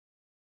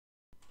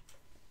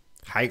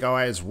Hey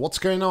guys, what's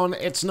going on?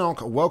 It's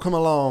Nock. Welcome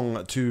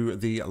along to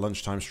the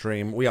lunchtime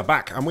stream. We are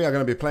back and we are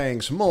going to be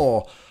playing some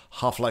more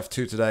Half-Life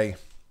 2 today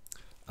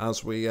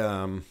as we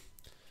go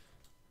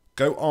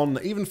on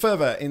even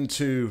further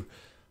into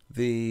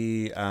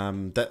the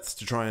depths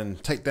to try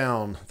and take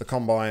down the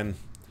Combine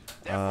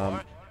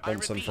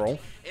once and for all.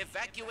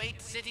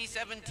 Evacuate City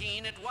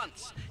 17 at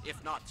once,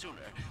 if not sooner.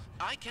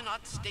 I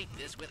cannot state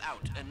this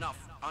without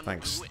enough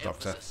Thanks,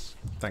 Doctor.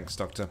 Thanks,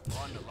 Doctor.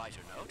 On a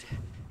lighter note,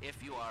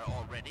 if you are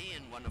already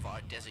in one of our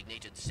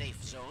designated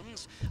safe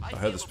zones, I heard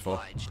feel this before.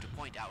 obliged to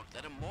point out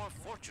that a more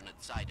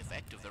fortunate side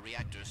effect of the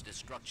reactor's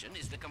destruction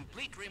is the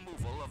complete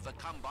removal of the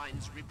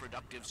Combine's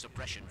reproductive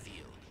suppression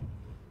field.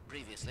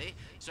 Previously,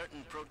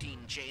 certain protein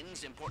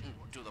chains important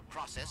to the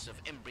process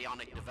of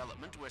embryonic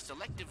development were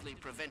selectively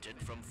prevented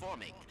from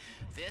forming.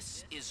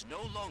 This is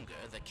no longer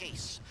the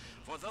case.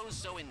 For those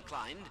so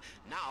inclined,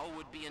 now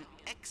would be an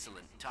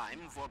excellent time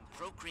for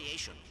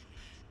procreation.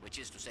 Which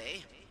is to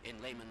say,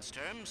 in layman's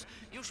terms,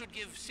 you should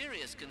give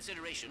serious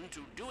consideration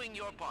to doing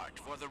your part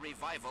for the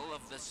revival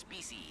of the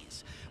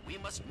species. We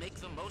must make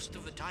the most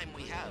of the time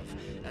we have,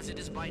 as it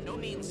is by no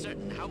means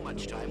certain how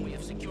much time we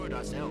have secured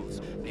ourselves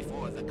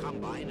before the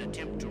Combine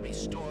attempt to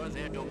restore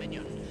their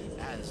dominion,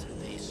 as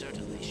they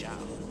certainly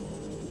shall.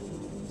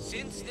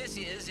 Since this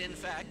is, in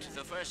fact,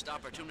 the first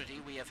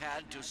opportunity we have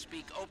had to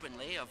speak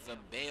openly of the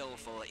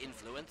baleful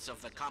influence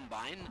of the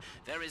Combine,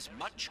 there is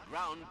much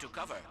ground to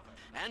cover.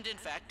 And in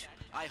fact,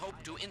 I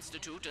hope to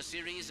institute a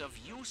series of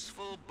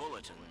useful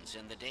bulletins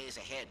in the days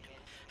ahead.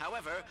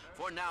 However,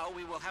 for now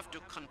we will have to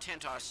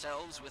content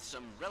ourselves with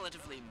some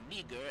relatively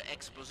meager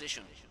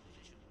exposition.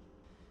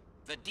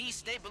 The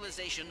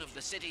destabilization of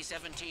the City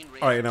 17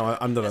 reactor. Alright, you know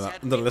what? I'm gonna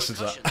listen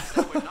to that.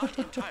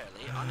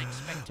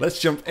 Let's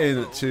jump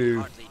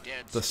into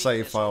the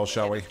save file,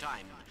 shall we?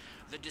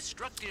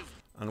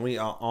 And we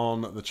are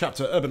on the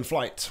chapter Urban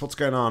Flight. What's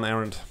going on,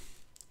 Aaron?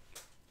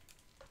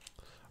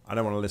 I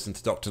don't want to listen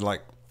to Doctor,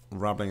 like,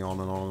 rambling on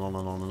and on and on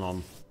and on and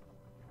on.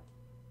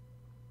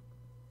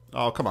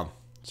 Oh, come on.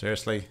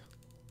 Seriously?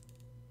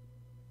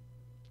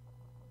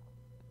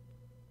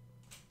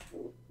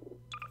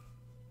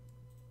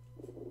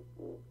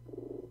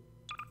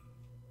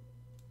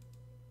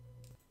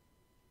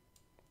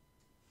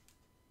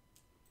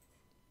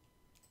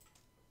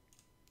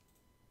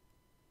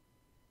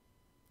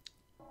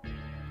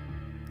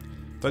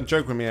 Don't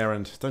joke with me,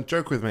 Aaron. Don't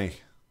joke with me.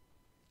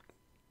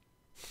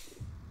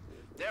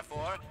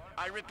 Therefore,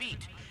 I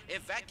repeat,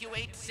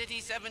 evacuate City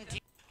 17.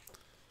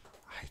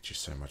 I hate you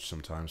so much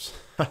sometimes.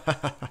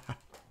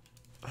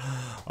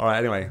 Alright,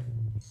 anyway.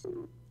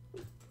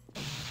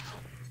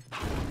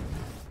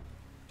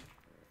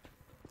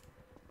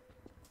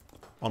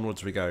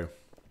 Onwards we go.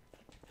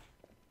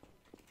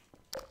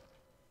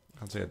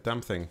 Can't see a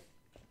damn thing.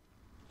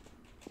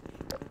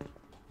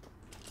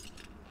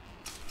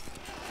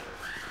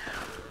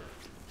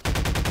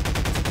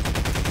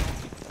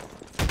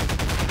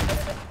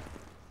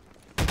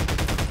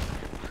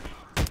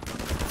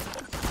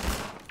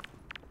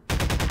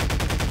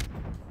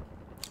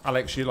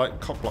 Alex, you like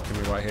cock blocking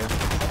me right here.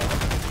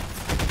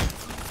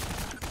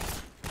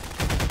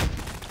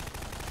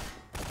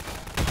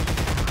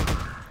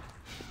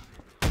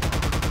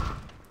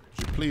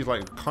 Would you please,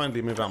 like,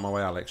 kindly move out my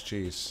way, Alex?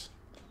 Jeez. Is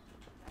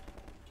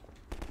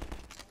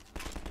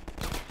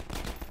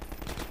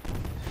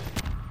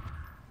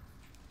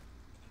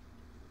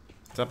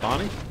that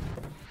Barney?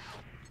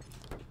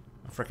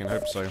 I freaking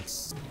hope so.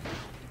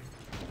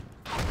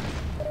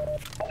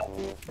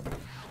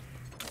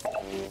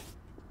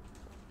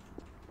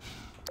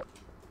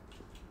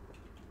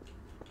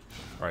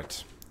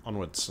 Right,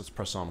 onwards, let's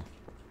press on.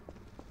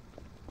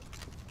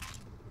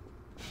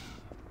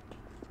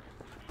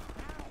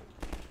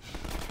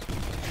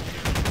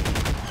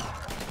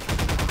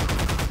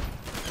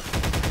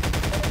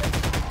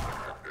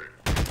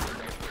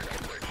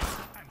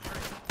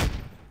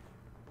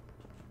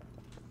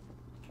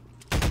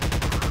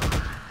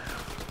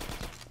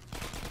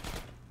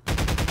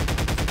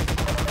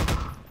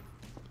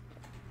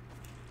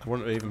 I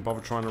wouldn't even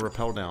bother trying to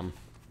rappel down.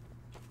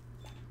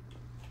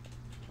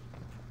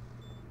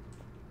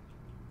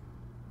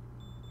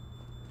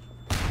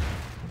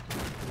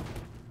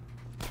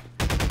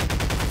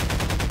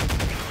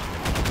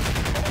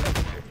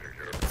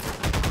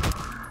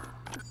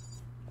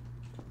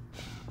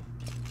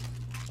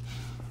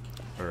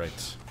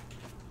 Alright.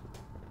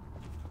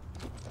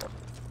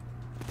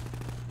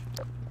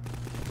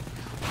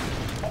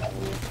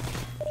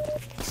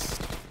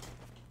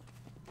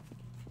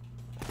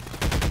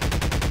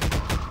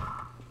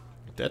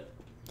 Dead?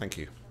 Thank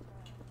you.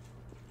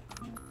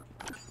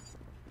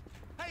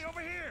 Hey,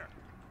 over here!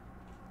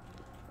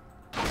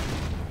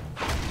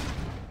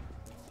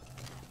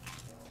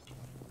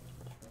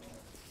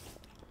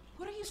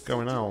 What are you What's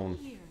going on?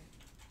 here?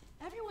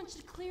 Everyone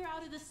should clear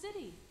out of the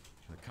city.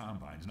 The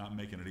Combine's not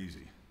making it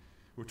easy.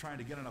 We're trying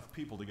to get enough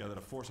people together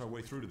to force our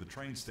way through to the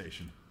train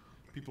station.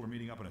 People are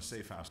meeting up in a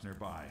safe house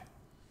nearby.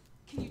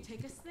 Can you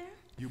take us there?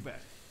 You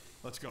bet.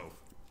 Let's go.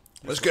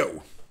 Let's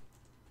go.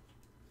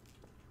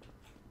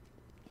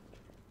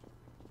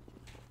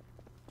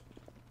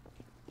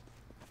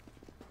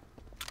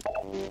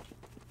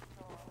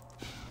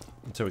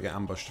 Until we get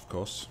ambushed, of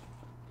course.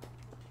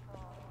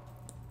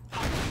 So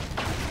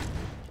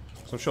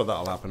I'm sure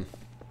that'll happen.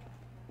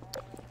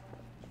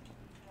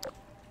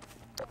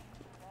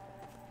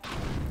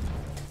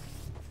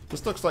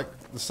 This looks like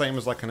the same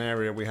as like an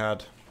area we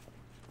had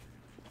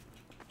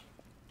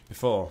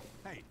before.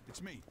 Hey,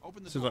 it's me.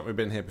 Open the Seems door. like we've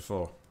been here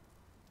before.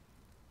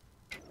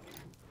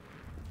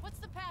 What's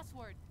the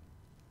password?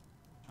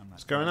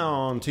 What's going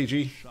on,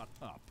 TG? Shut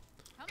up.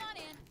 Come on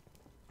in.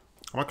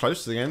 Am I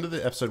close to the end of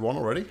the episode 1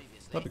 already?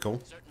 That'd be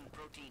cool. Certain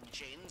protein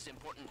chains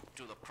important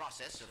to the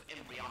process of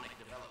embryonic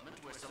development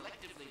were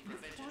selectively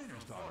prevented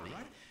from forming.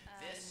 Right?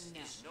 This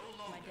is no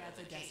My longer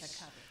dad's the a Dessa case.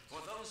 cover.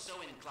 For those so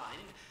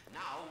inclined,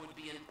 now would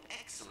be an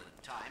excellent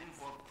time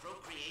for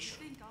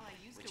procreation.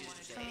 Which is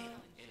to say,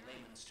 in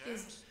layman's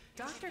terms, Is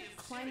Dr.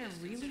 Kleiner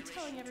really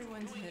telling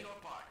everyone to doing your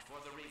part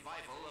for the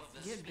revival of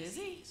the get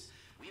busy? species.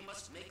 We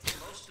must make the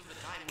most of the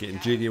time Getting we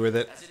have, jiggy with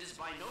it. as it is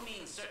by no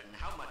means certain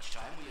how much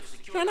time we have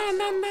secured Na, na,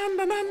 na, ourselves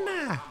na, na, na, before na.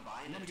 the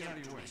Combine Let me get out of attempt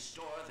your to way.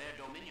 restore their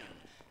dominion,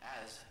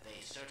 as they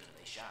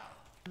certainly shall.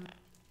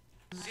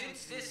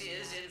 Since this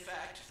is, in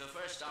fact, the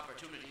first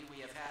opportunity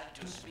we have had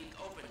to speak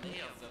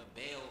openly of the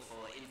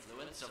baleful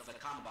influence of the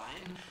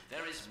Combine,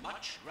 there is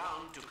much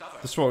ground to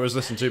cover. This is what we was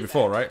listening to And in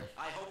before, fact,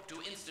 right? I hope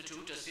to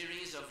institute a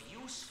series of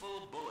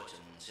useful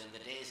bulletins in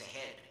the days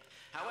ahead.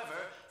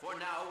 However, for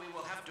now we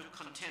will have to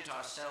content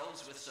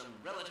ourselves with some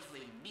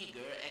relatively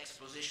meager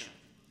exposition.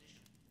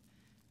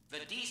 The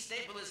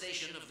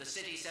destabilization of the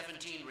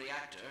City-17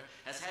 reactor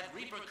has had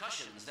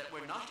repercussions that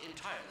were not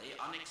entirely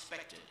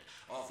unexpected,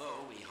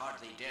 although we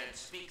hardly dared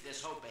speak this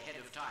hope ahead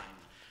of time.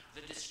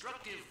 The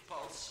destructive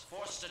pulse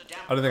forced a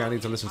damper I don't think I on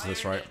need to the listen to this,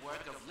 entire right?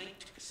 network of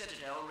linked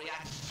Citadel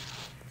reactors.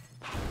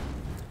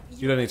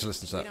 You don't need to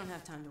listen to We that. don't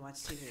have time to watch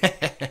TV.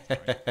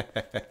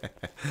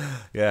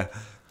 Yeah.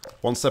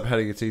 One step ahead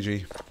of you,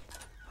 TG.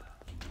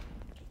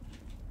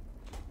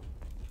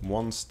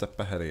 One step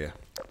ahead of you.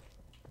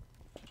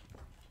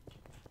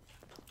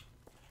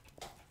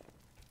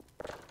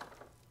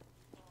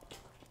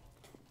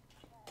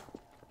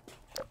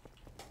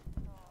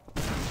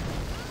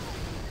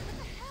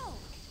 Hell!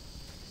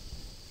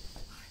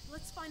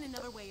 Let's find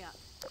another way up.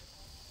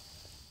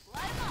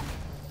 Light 'em up.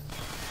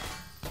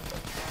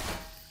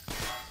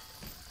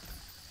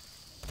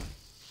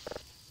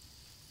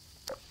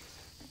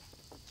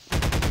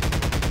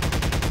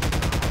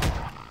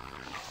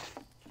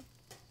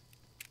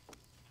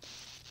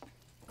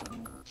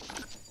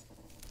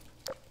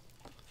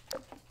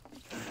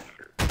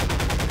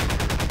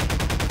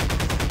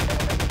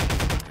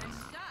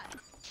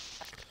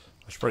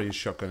 I should probably use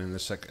shotgun in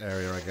this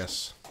area, I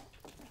guess.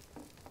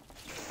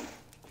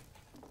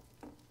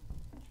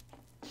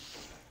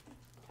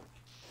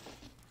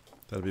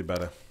 That'd be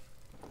better.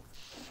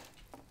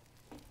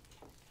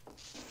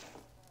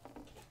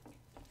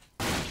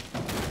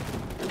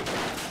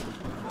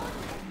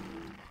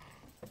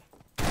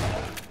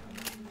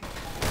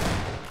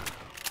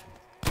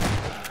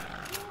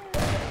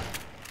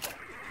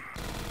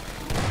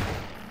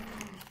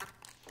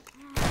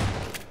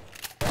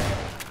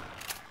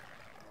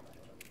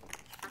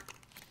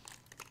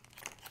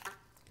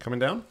 Coming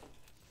down?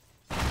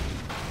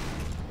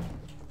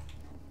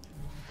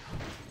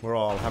 We're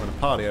all having a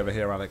party over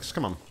here, Alex.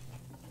 Come on.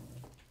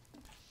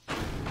 Oh,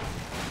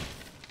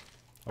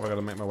 I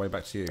gotta make my way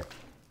back to you.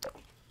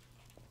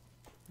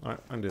 Alright,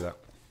 I can do that.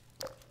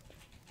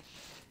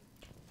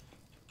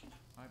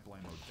 I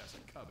blame Odessa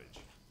Cubbage.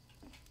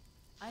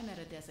 I met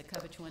Odessa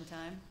Cubbage one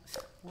time.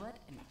 What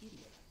an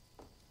idiot.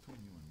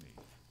 Between you and me,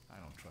 I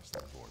don't trust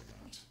those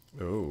Vortigons.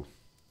 Ooh.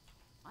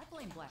 I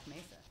blame Black Mesa.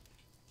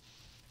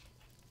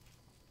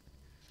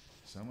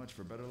 So much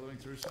for better living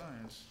through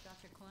science.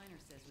 Dr. Kleiner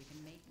says we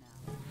can mate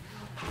now.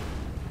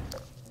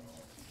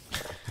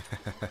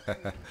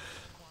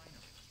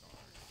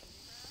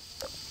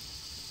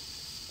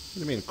 What do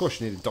you mean? Of course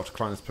you needed Dr.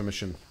 Kleiner's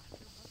permission.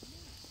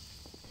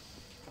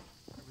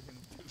 Everything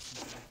we do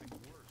seems to make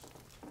things worse.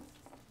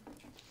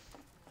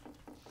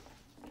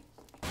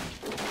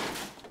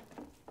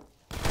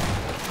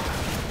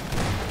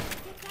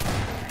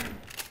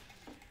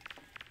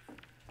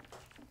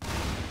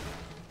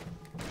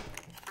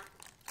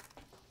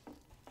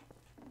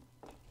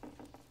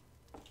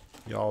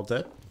 Y'all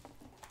dead?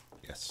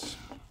 Yes.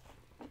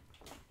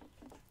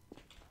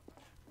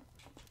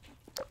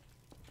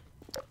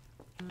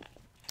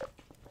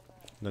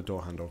 No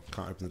door handle.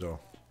 Can't open the door.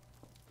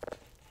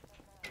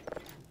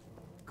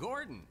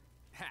 Gordon?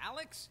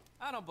 Alex?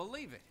 I don't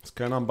believe it. What's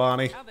going on,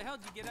 Barney? How the hell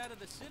did you get out of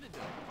the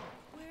Citadel?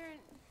 We're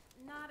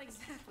not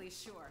exactly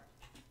sure.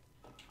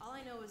 All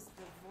I know is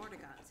the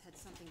Vortigons had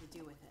something to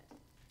do with it.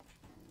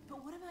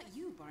 But what about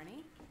you,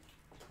 Barney?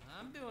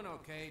 I'm doing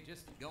okay,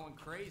 just going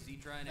crazy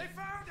trying to... They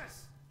found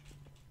us!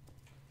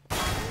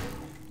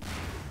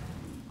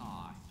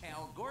 Aw,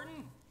 hell,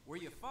 Gordon? Were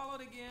you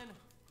followed again?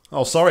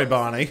 Oh, sorry,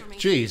 Barney. Information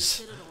from the Jeez.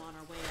 Citadel on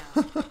our way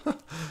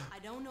out. I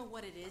don't know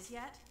what it is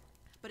yet,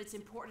 but it's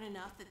important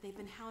enough that they've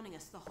been hounding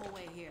us the whole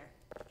way here.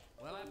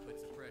 Well, that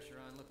puts the pressure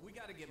on. Look, we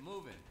gotta get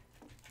moving.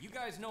 You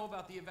guys know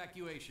about the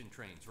evacuation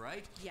trains,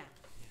 right? Yeah.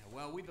 Yeah,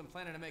 Well, we've been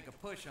planning to make a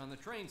push on the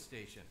train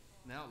station.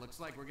 Now it looks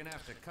like we're gonna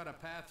have to cut a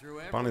path through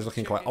every Barney's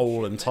looking quite chicken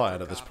old shit and tired at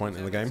Metro this point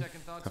in the coppers game, having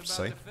second thoughts have to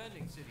about say.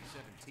 defending City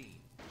 17.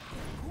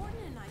 Gordon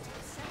and I took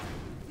a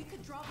second. We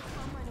could draw the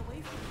combine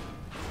away from you.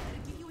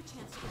 That'd give you a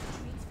chance to get the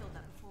trains filled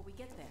up before we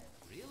get there.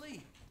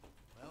 Really?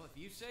 Well,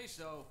 if you say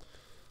so.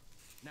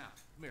 Now,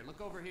 come here,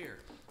 look over here.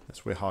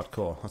 Yes, we're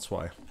hardcore, that's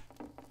why.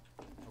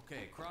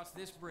 Okay, across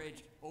this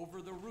bridge,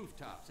 over the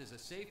rooftops, is a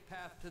safe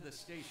path to the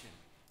station.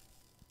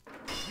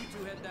 You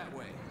two head that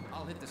way.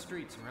 I'll hit the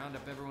streets and round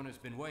up everyone who's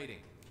been waiting.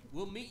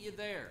 We'll meet you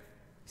there.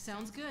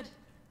 Sounds good.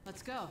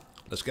 Let's go.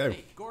 Let's go.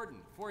 Hey, Gordon,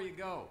 before you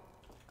go,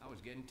 I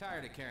was getting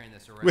tired of carrying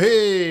this around.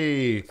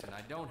 Whee! And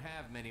I don't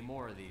have many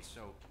more of these,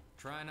 so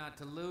try not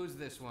to lose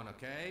this one,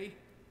 okay?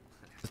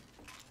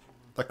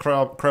 That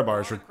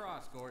crowbar is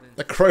Across, Gordon.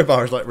 that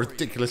crowbar is like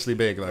ridiculously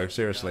big though.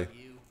 Seriously, Got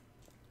you.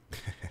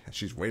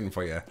 she's waiting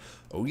for you.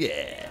 Oh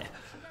yeah.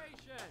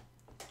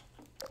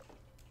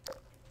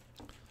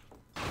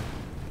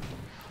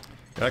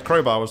 That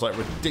crowbar was like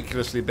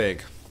ridiculously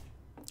big,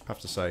 I have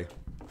to say.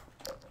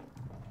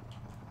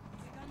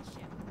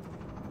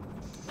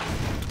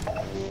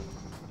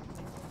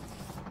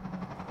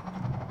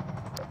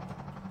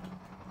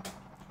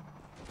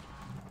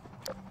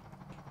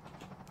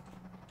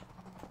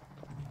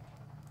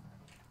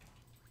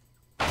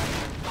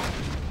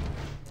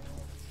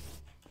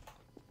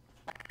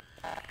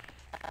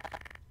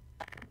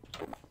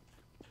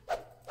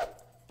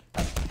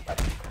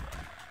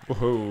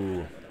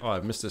 Woohoo! Oh,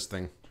 I've missed this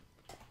thing.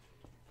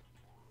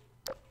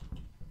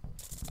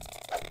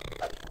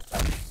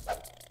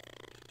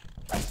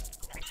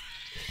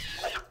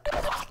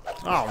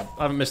 Oh,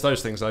 I haven't missed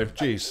those things though.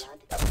 Jeez.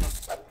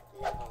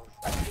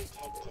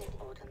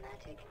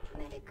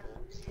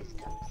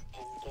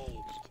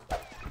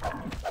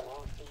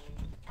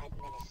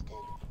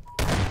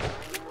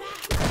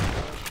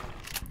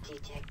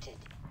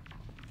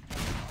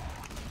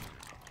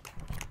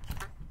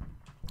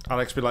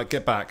 Alex be like,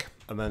 get back,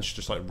 and then she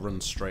just like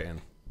runs straight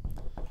in.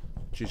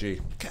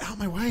 GG. Get out of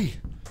my way!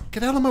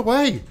 Get out of my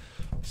way!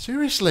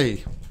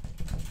 Seriously!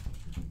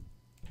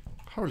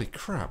 Holy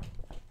crap.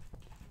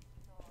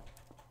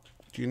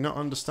 Do you not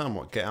understand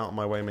what get out of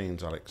my way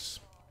means, Alex?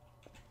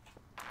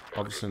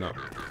 Obviously not.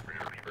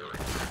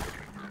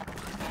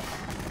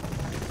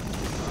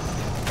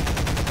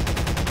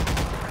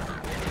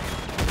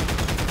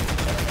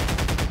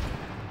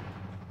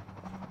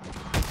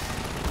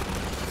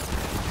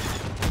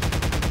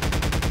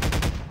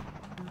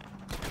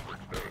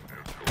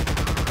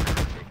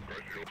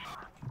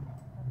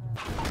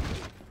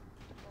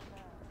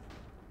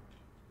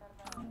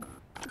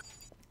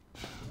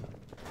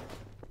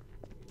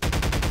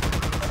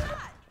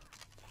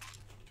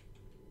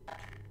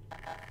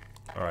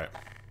 Alright.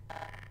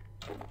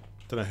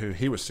 Don't know who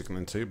he was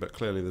signaling to, but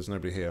clearly there's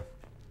nobody here.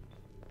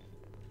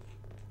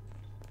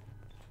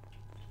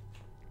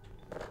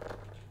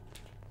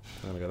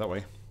 I'm gonna go that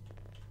way.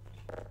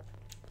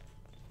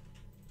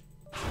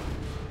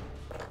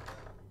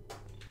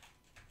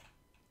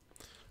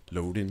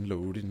 Loading,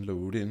 loading,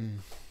 loading.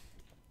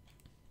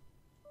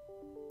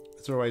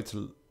 Is there a way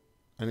to...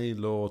 any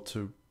law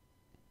to...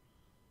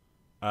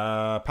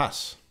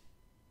 pass?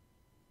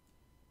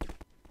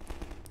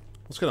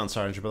 What's going on,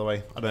 Sarah, by the way?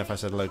 I don't know if I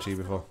said hello to you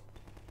before.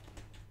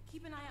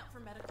 Keep an eye out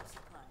for medical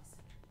supplies.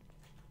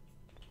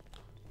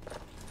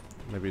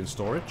 Maybe in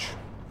storage?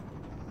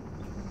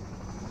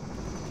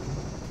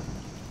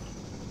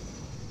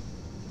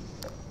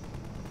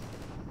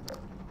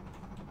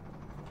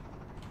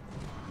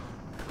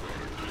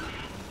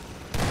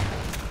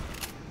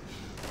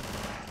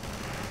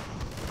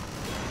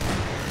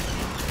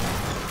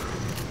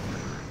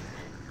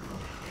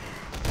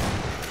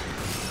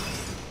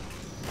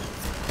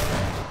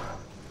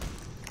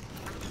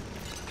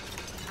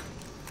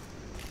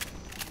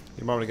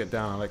 You might want to get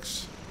down,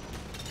 Alex.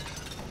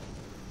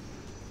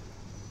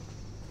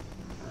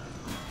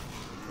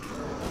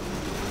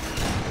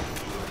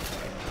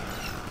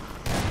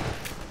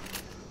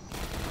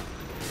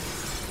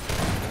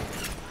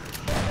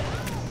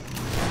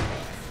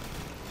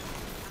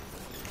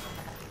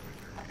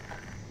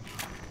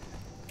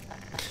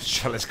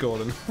 Chalice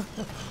Gordon.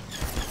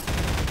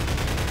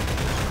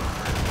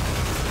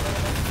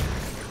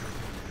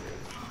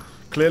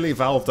 Clearly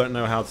Valve don't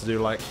know how to do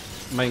like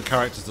main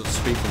characters that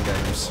speak in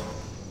games.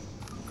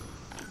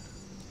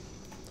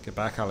 Get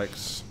back,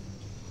 Alex.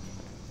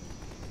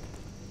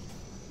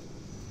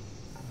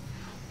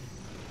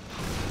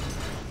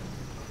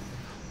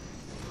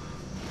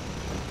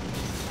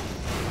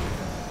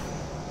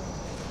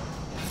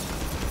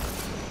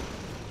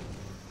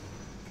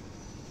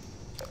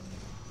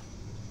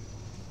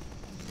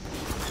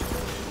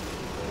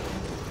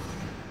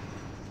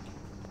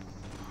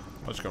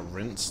 I just got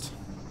rinsed.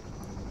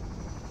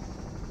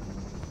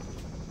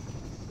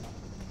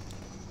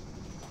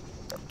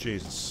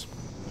 Jesus.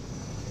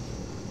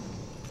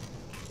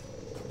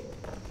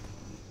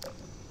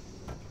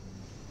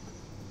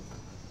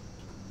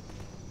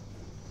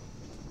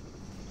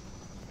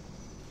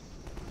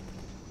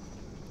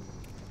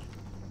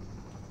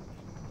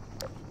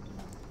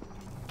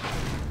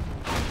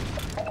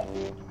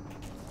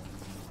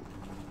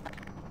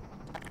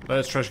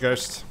 There's Treasure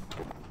Ghost.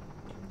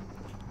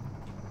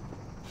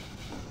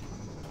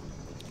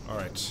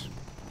 Alright.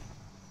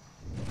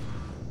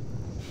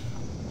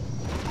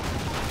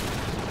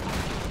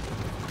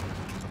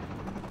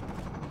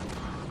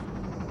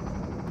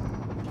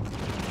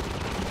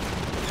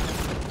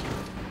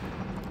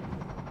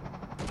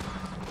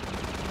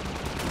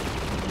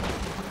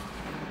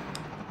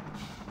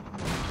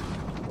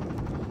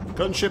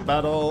 Gunship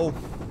battle!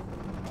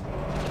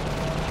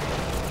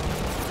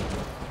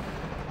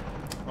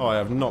 Oh, I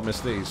have not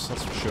missed these,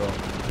 that's for sure.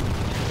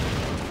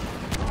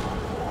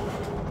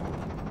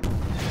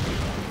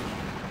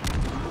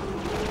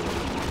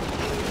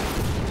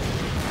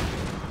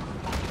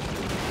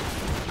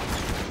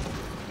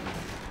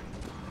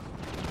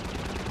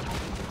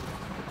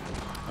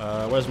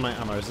 Where's my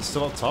ammo? Is it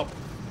still on top?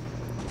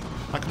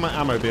 How can my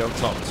ammo be on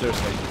top?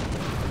 Seriously.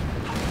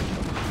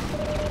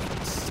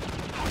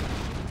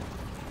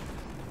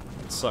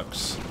 It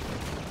sucks.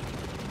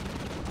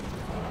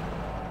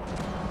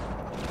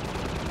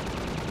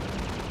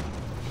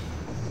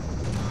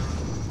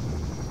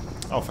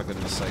 Oh, for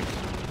goodness sake.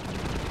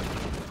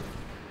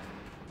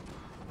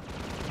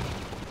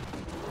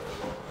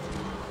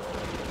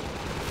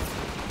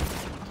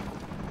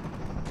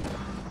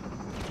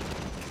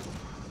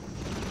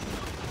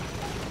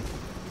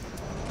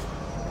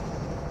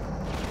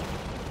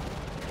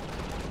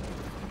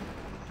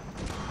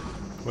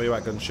 Where you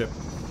at, gunship?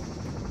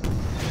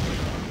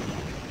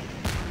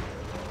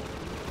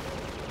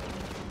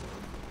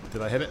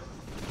 Did I hit it?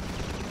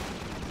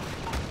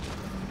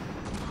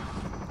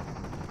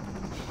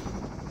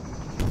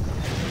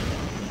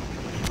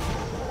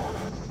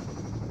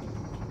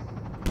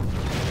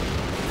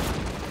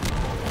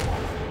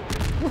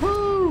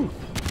 Woohoo!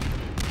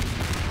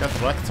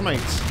 Get wrecked, mate.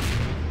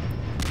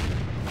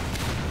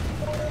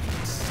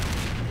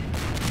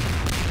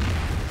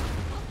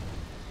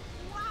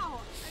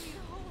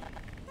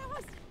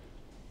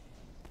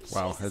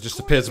 Wow, it just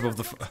appears above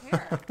the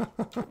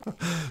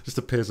just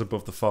appears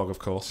above the fog, of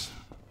course.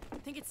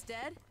 Think it's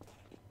dead?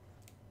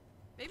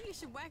 Maybe you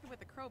should whack it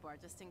with a crowbar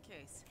just in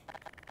case.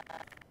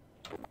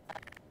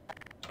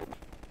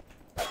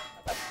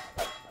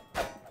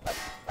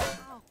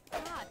 Oh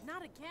God,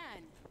 not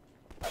again.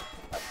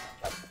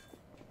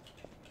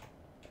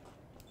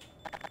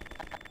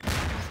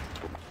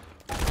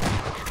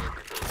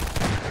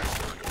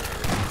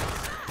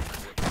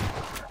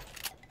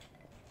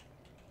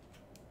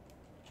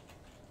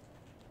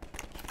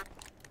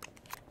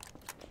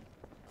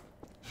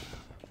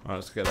 Alright,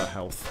 let's get that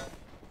health.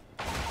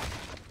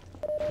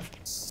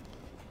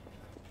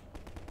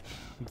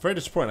 I'm very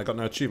disappointed I got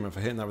no achievement for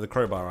hitting that with a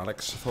crowbar,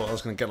 Alex. I thought I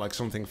was going to get like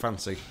something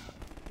fancy.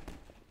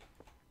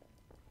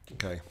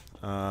 Okay,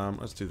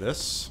 let's do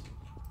this.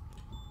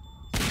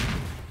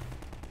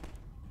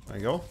 There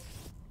you go.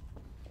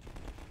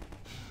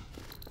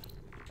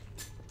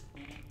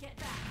 Get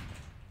back.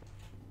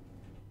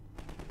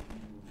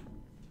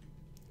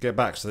 Get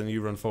back, so then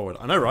you run forward.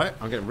 I know, right?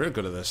 I'm getting real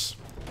good at this.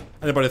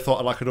 Anybody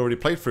thought like I'd already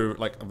played through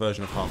like a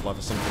version of Half-Life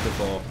or something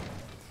before?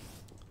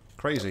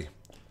 Crazy.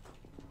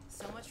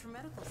 So much for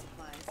medical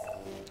supplies.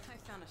 I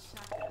found a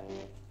shotgun.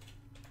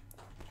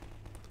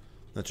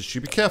 Now just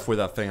you be careful with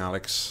that thing,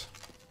 Alex.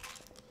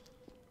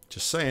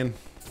 Just saying.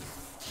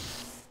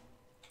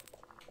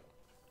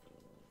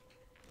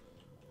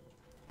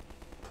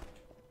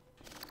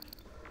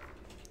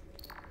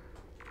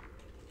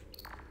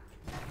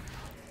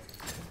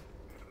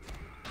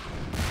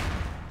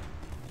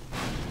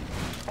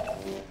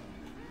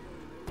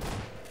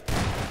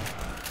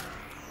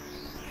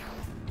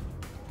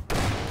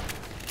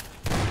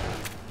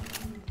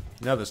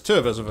 Now there's two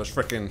of us with a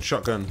frickin'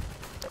 shotgun.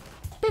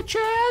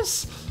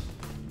 Bitches!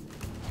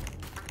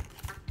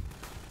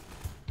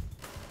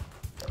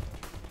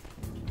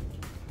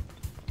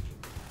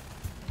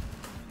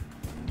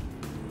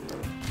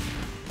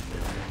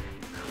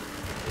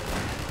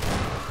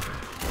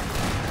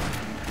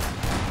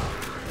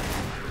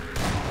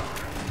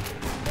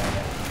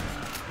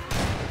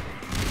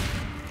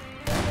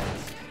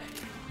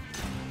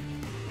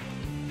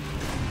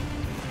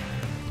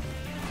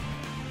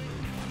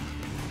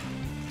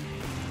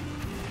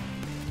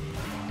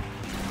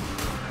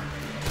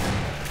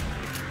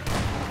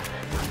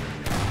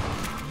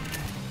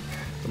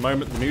 The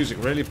moment the music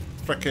really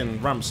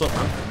frickin' ramps up,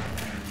 man.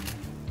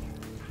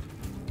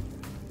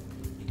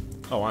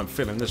 Oh, I'm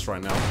feeling this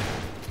right now.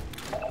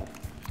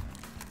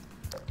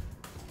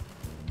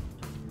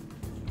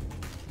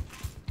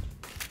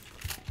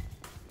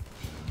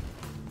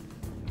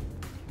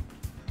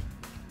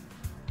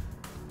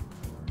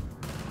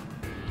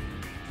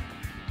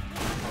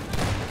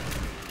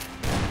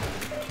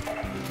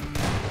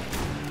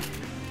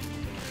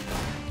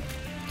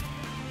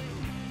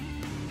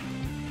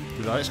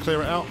 Did Alex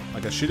clear it out? I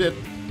guess she did.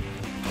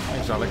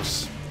 Thanks,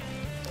 Alex.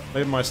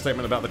 Maybe my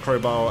statement about the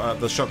crowbar,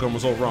 the shotgun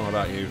was all wrong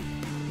about you.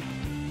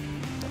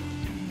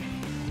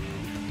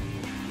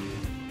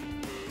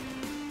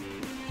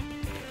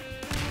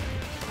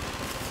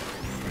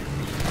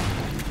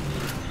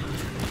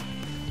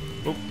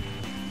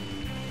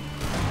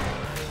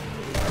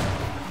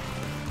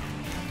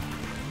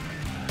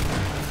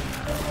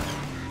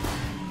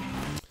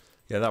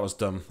 Yeah, that was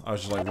dumb. I was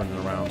just like running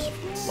around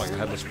like a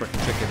headless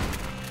frickin' chicken.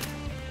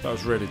 That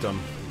was really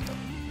dumb.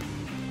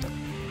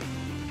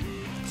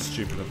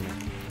 Stupid of me.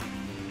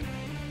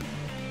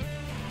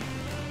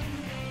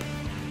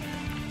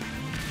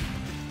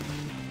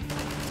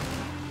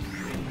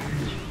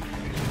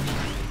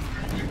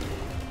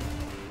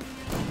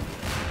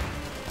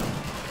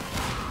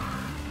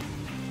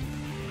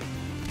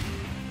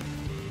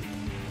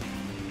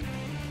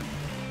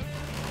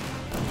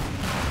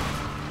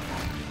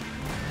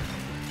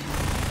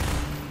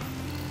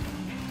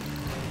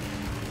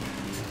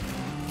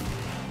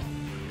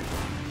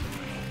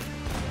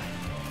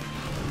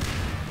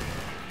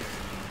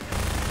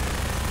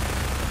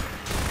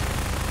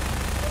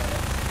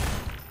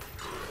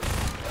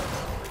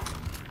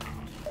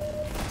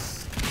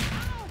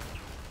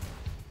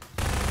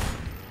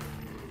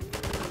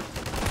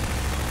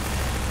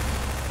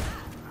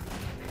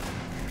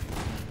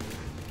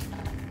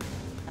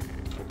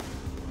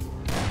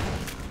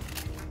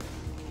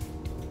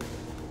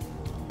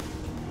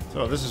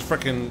 So this is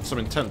frickin' some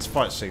intense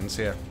fight scenes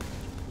here.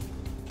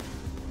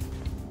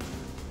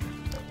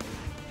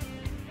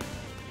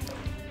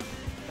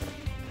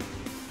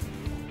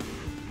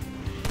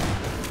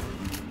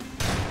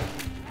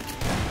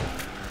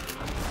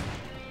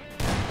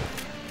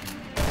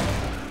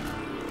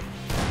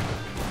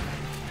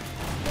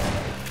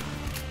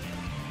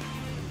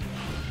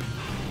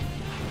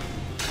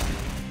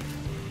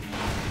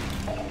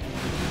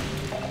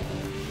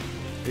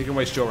 You can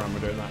waste your ammo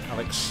doing that,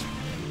 Alex.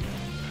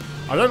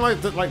 I don't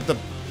like that. Like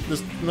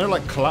there's no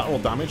like collateral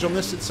damage on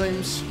this. It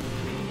seems.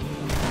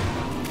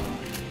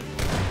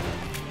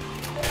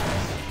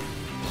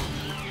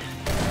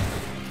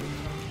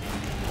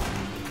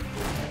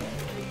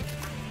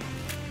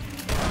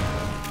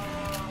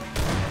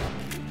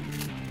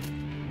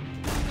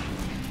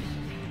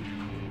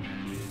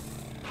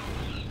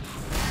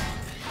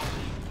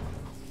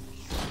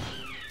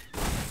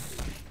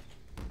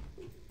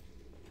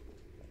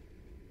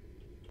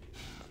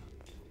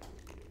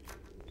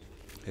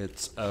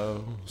 It's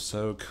oh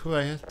so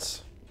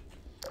quiet.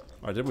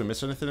 Alright, did we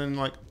miss anything in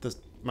like this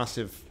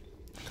massive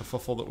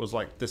kerfuffle that was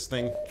like this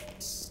thing?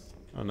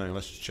 Oh no,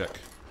 let's just check.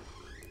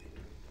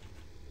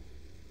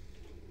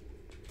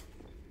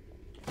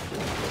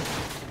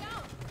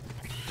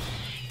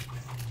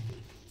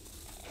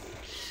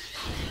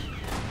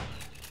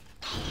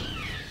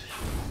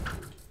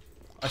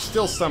 I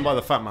still stand by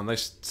the fact, man, they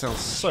sound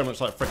so much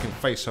like freaking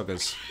face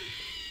huggers.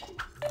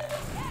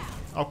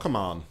 Oh, come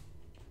on.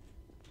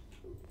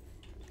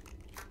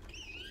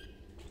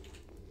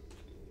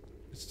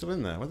 It's still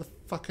in there. Where the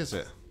fuck is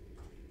it?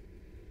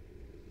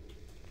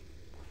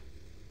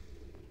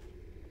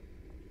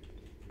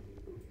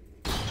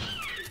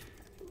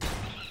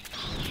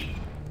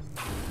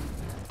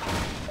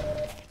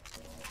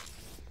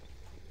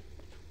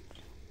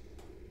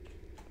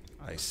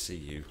 I see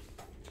you.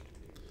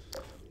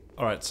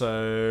 Alright,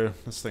 so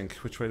let's think.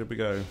 Which way did we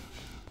go?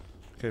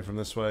 Came from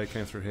this way,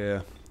 came through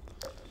here.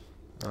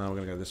 We're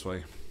gonna go this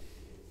way.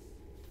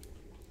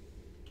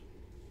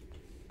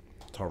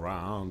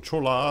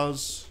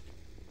 Tarantulas!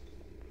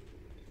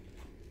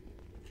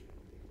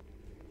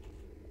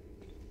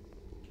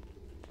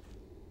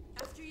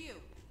 After you.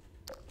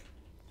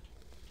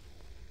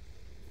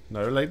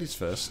 No, ladies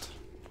first.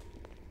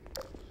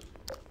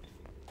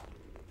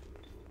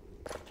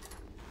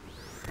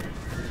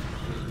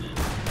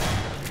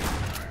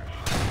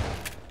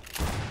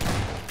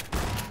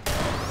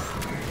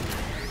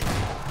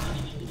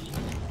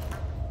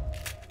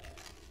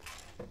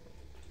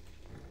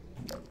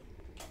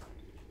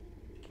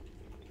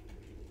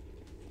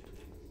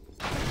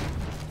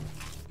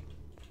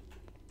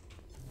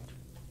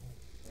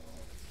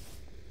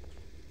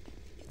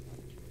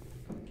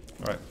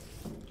 Alright.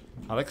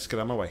 Alex, get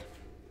out of my way.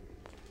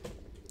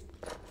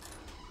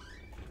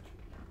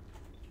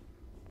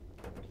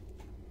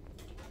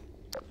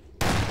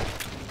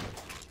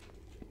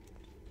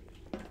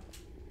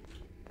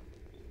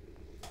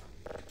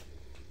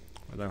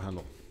 I don't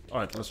handle.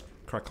 Alright, let's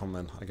crack on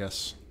then, I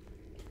guess.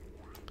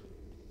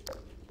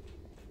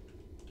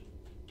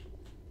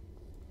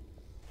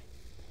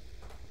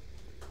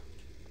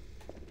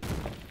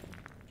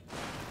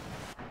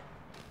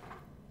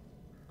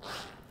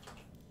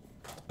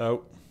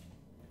 Oh.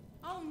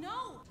 Oh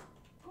no!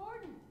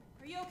 Gordon,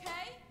 are you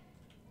okay?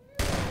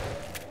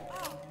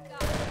 Oh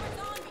god, more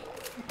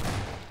zombies!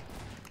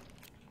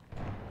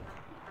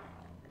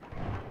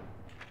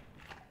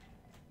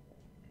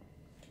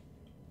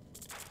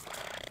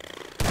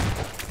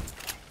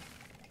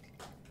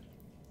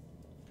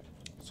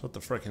 It's what the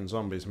frickin'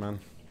 zombies, man.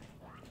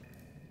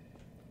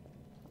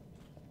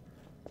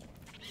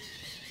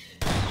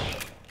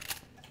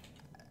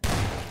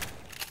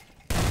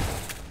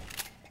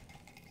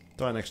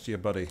 Die next to your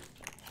buddy.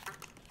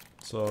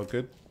 It's all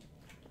good.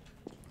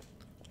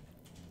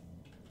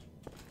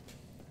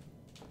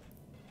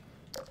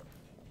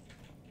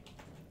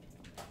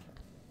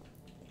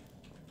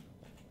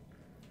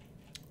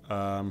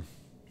 Am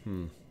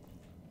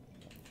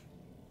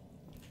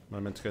I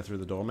meant to go through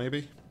the door, maybe?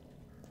 I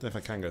don't know if I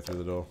can go through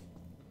the door.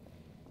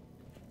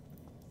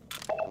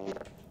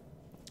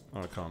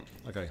 Oh, I can't.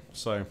 Okay,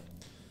 so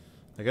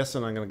I guess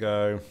then I'm going to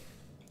go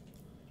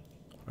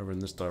over in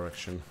this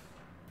direction.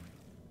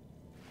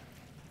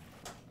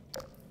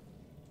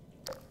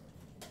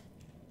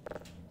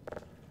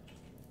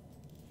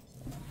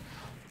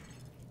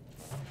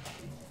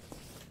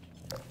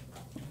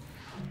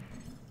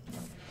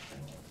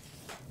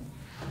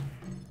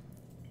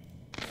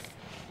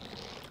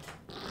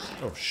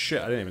 Oh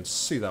shit, I didn't even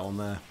see that one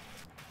there.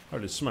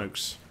 Holy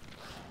smokes.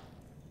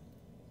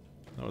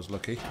 That was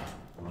lucky.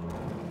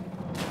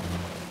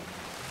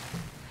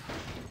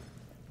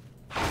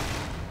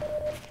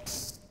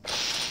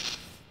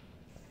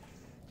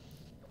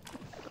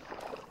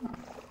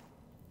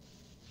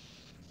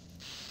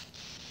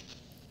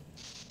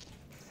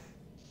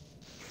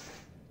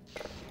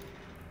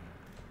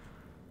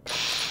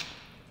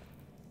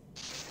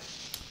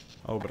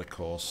 Oh, but of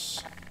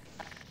course.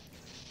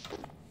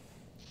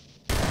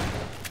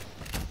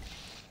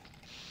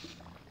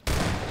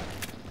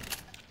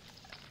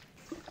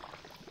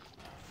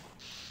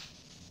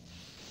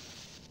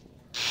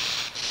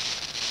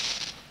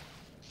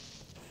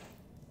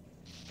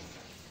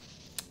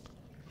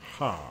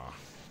 Ha.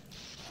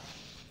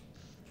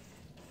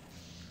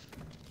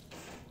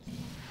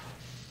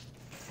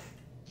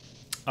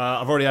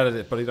 I've already added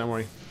it, buddy, don't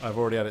worry. I've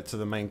already added it to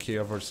the main queue.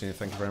 I've already seen it,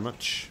 thank you very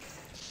much.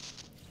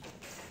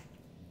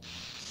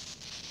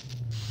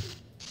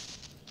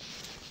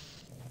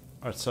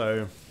 Alright,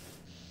 so...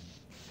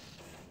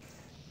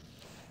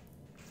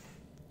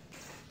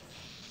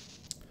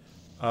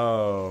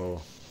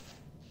 Oh...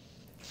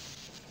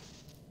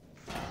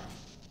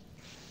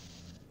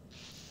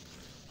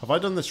 Have I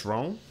done this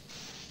wrong?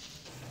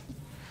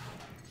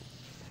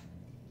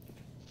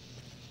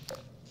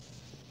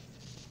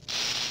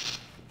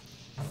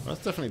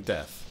 That's definitely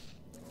death.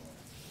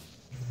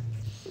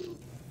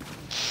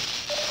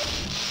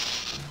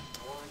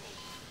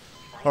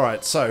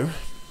 Alright, so...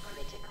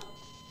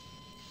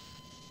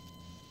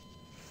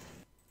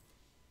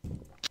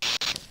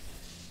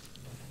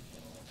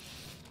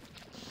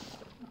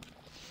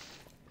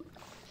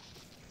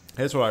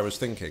 Here's what I was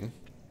thinking.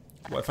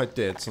 What if I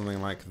did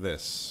something like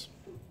this?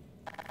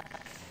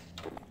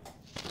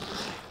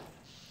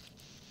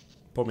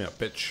 Pull me up,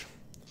 bitch.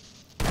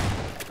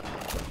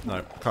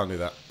 No, can't do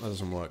that. That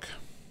doesn't work.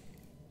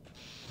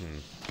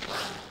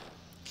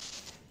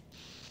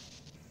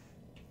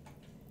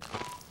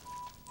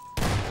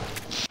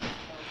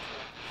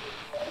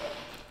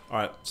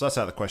 Alright, so that's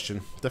out of the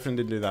question.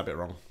 Definitely didn't do that bit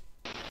wrong.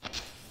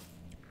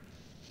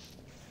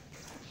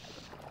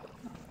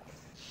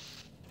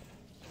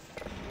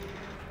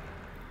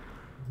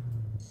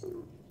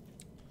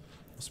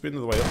 Must be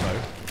another way up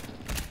though.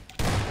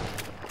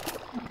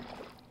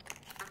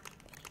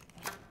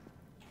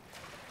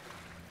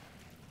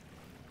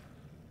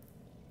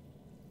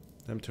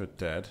 Them two are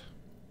dead.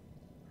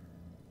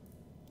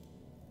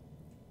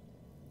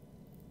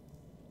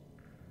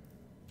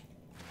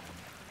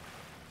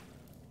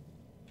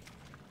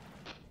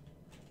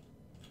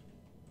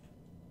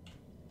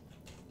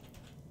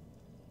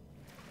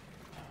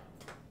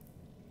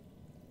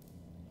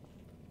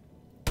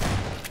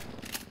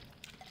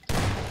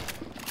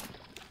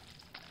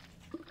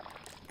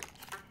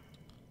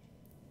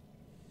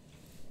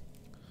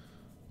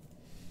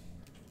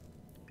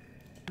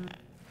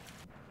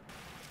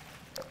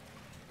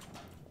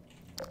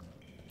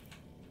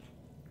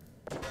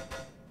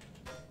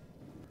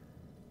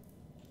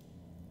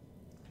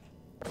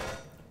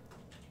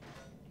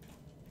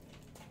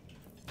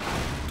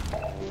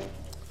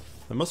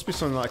 There must be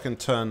something that I can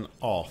turn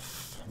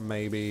off.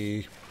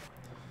 Maybe...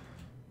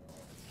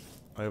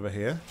 over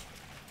here?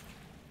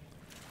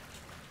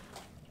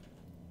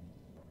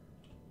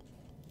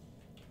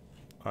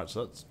 Alright,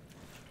 so that's...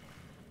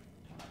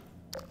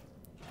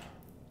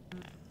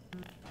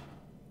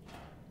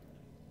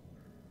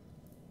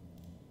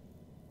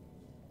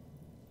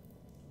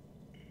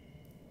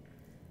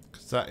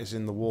 because that is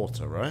in the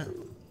water, right?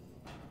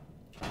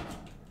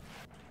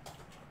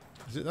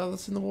 Is it that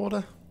that's in the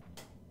water?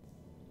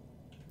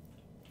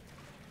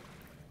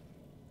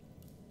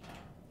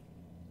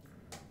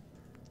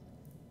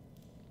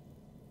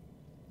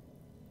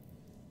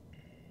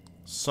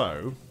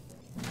 So...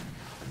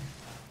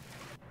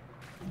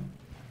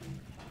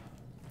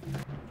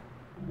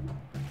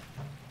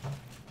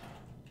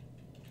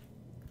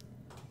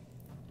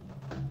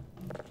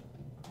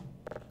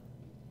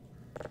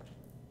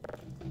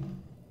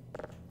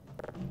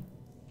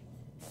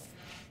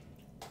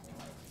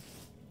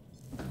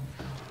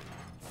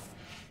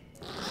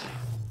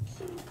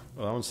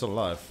 oh, that one's still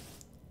alive.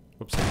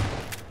 Whoopsie.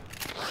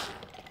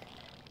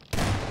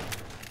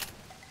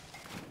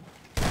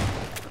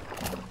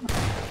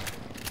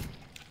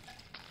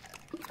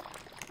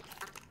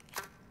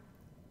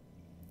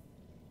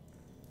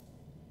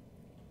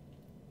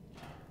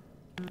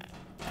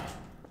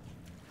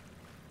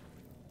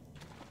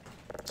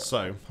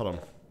 So, hold on.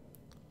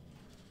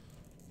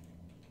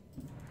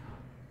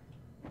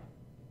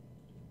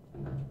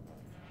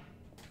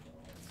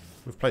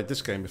 We've played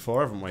this game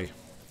before, haven't we?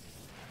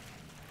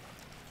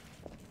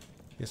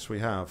 Yes, we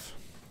have.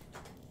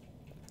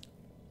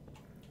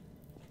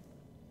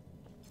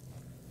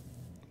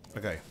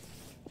 Okay.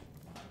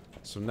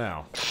 So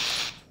now.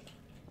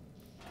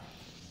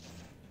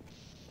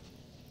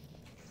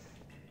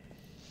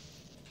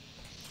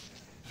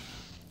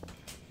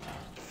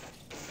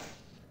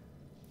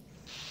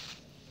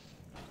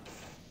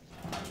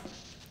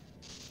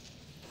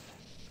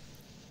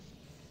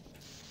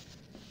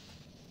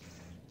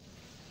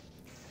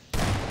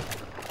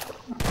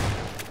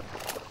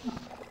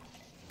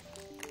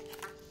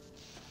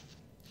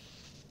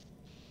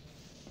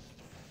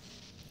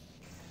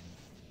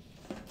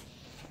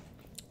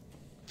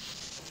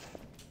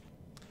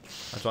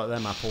 I'd like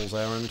them apples,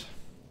 errand.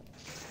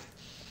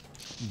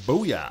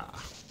 Booyah!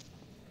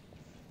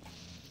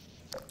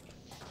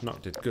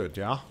 Nock did good,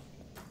 yeah?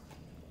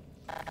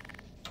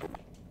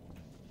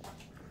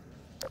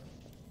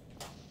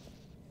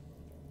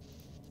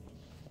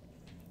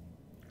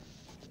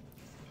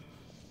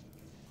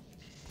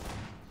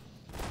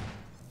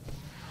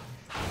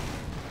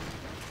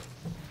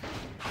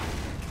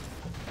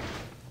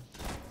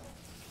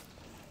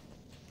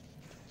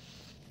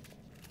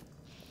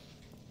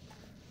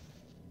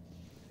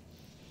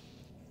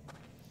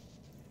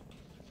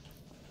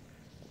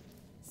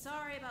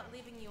 Sorry about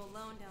leaving you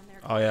alone down there.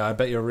 Oh yeah, I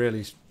bet you're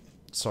really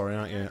sorry,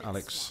 aren't you,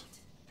 Alex?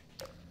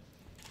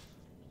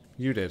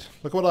 You did.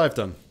 Look what I've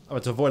done. I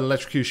had to avoid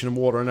electrocution and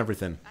water and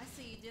everything. I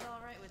see you did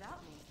all right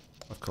without me.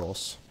 Of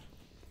course.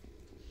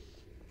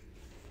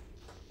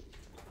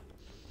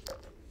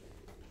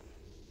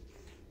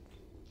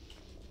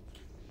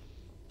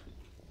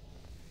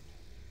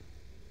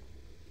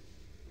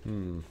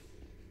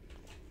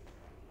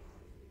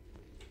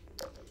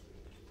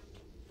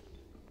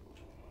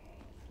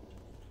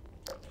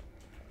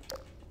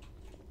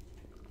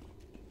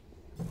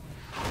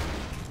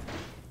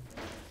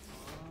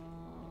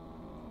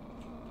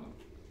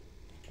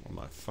 Oh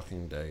my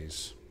fucking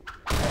days.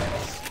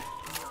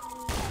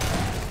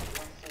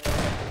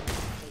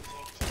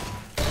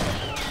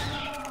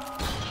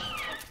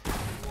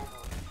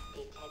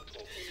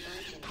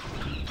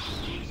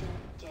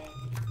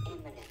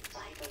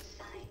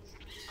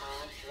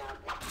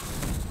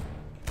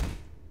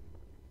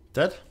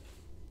 Dead?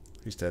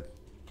 He's dead.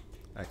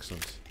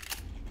 Excellent.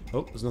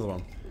 Oh, there's another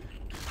one.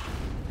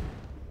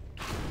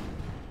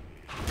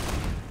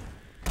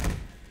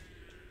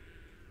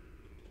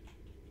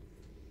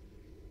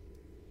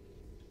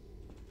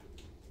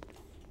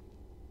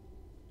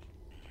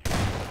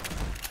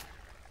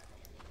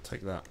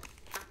 Take that.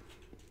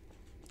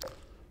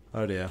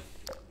 Oh dear.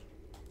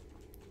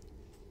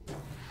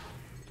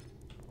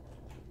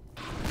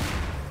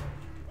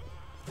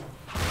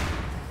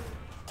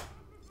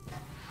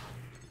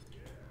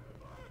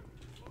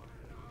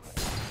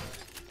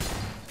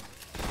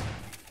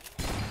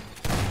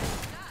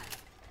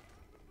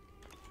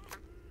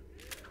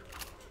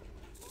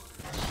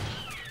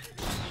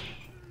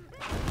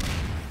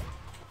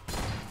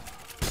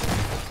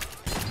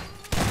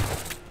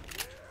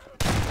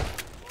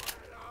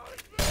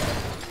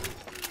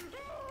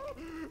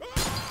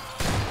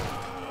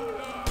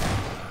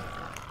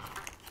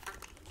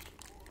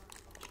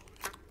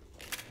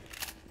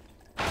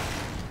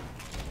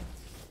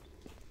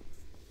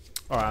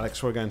 Alright,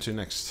 Alex, where are we going to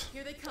next?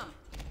 Here they come.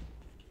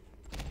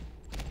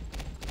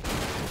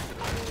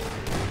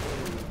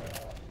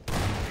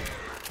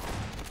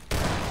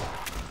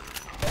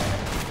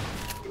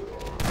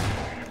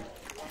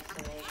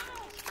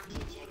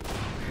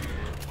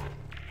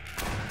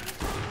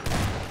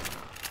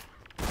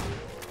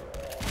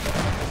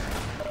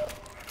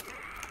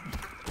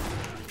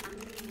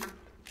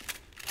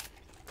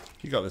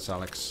 You got this,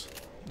 Alex.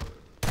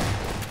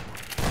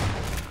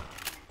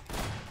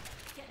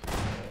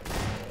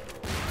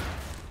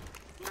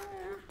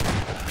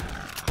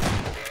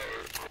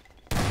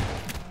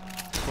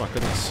 Oh my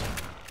goodness.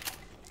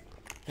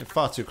 Get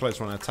far too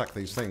close when I attack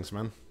these things,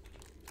 man.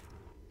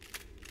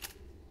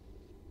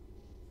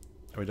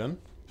 Are we done?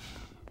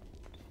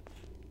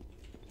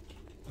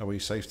 Are we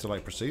safe to,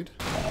 like, proceed?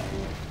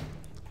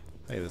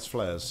 Hey, there's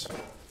flares.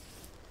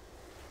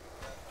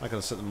 I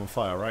gotta set them on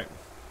fire, right?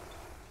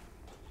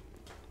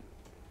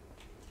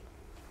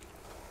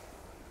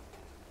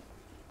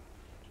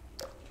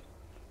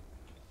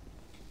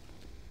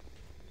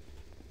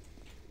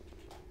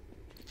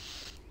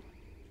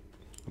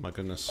 Oh my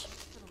goodness.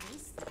 What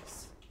is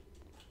this?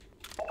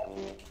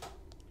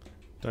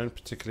 Don't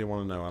particularly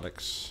want to know,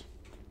 Alex.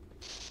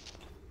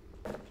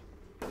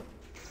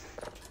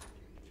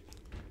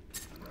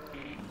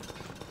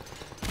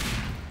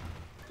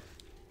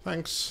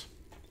 Thanks.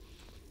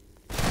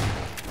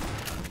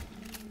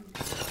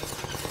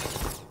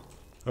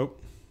 Oh.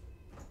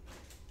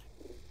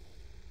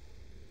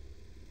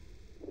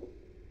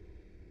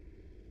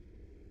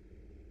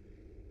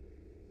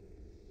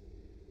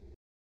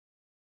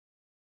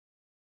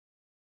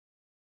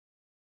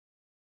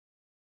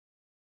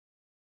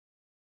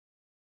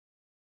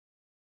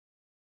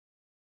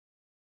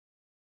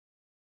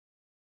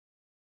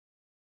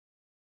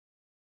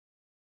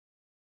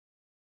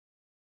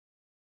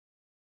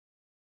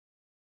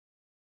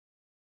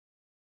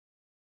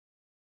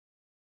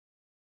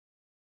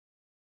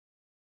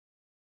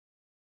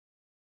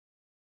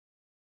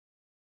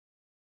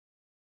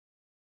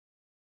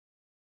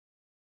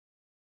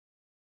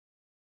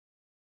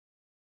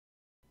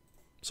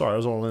 Sorry, I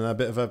was all in a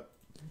bit of a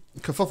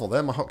kerfuffle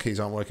there. My hotkeys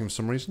aren't working for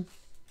some reason.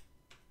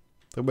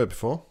 They were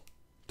before.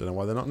 Don't know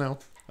why they're not now.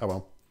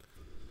 Oh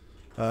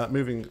well.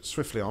 Moving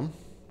swiftly on.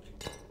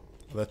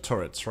 They're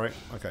turrets, right?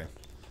 Okay.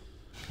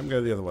 Can we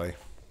go the other way?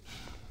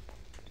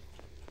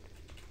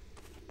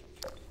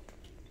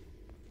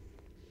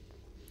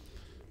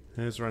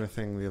 Is there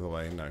anything the other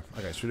way? No.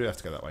 Okay, so we do have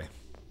to go that way.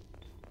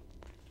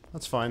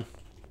 That's fine.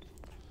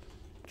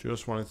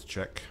 Just wanted to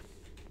check.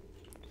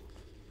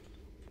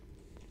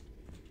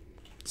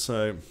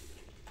 So...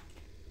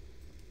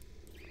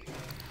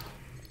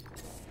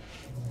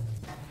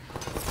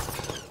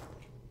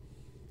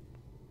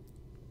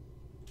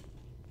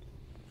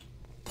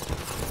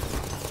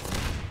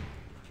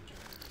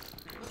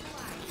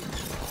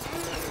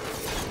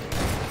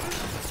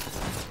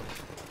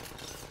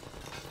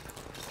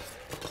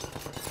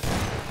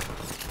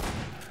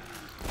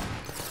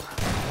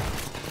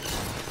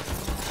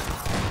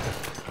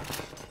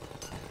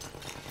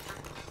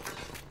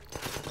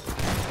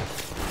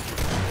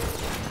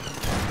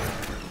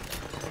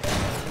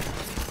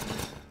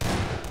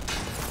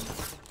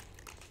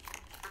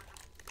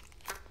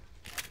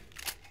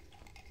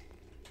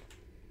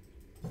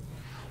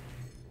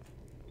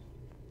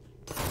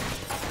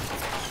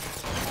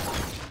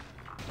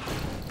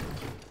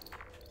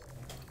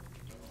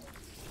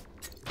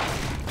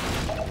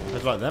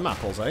 I'd like them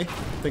apples, eh?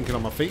 Thinking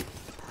on my feet.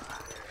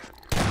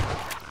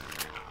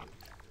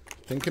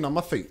 Thinking on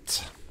my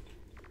feet.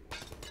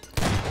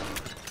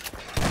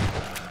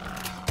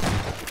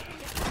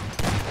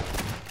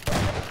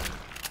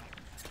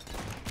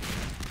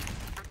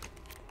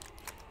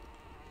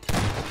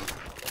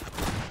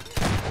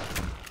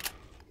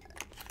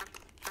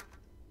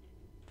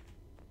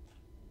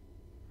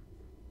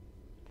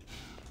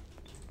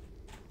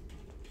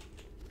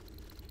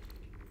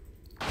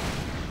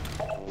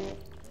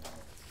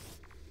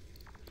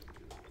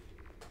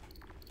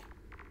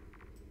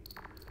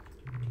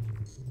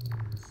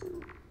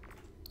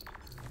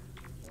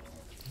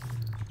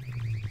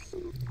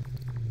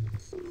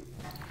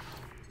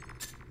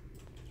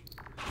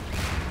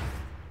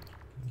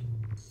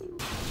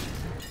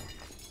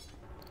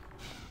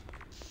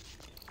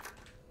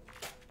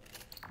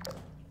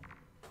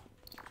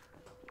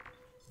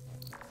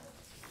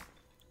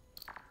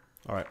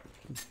 Alright,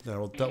 they're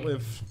all dealt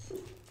with.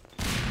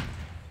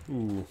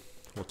 Ooh,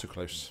 not too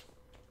close.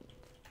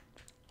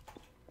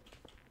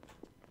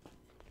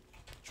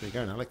 Where are you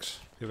going, Alex?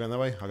 You're going that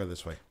way? I'll go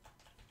this way.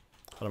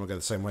 I don't want to go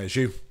the same way as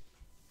you.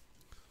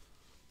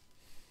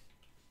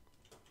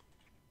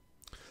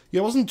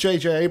 Yeah, wasn't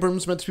J.J.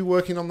 Abrams meant to be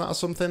working on that or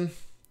something?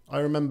 I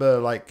remember,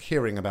 like,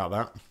 hearing about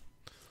that.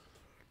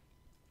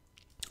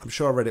 I'm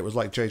sure I read it was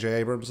like J.J.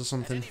 Abrams or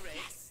something. At any rate,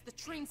 Yes, the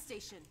train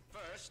station.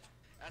 first,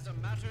 as a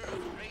matter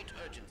of great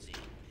urgency,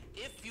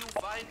 if you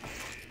find...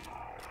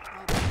 Oh,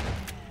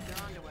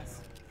 they're onto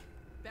us.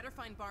 Better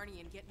find Barney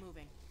and get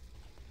moving.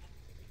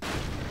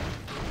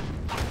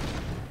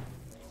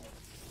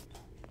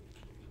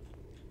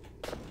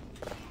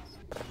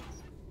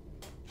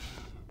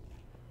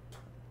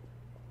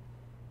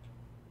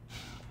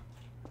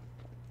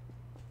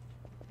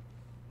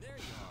 There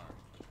you are.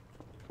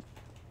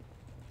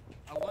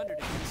 I wondered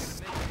if you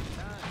could make any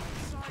time.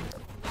 Sorry to keep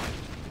you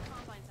waiting. The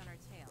Combine's on our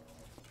tail.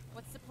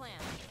 What's the plan?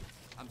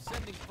 I'm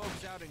sending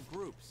folks out in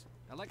groups.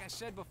 Now, like I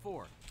said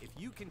before, if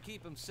you can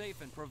keep them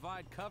safe and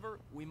provide cover,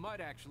 we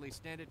might actually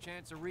stand a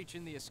chance of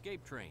reaching the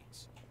escape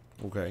trains.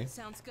 Okay.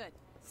 Sounds good.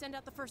 Send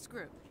out the first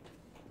group.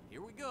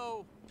 Here we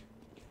go.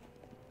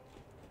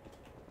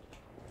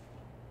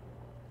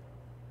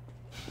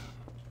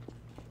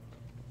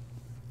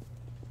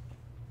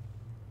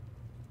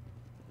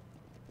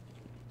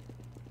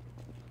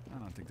 I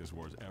don't think this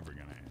war's ever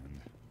gonna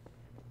end.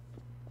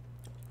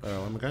 Where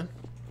am I going?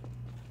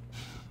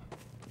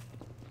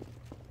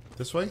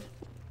 This way?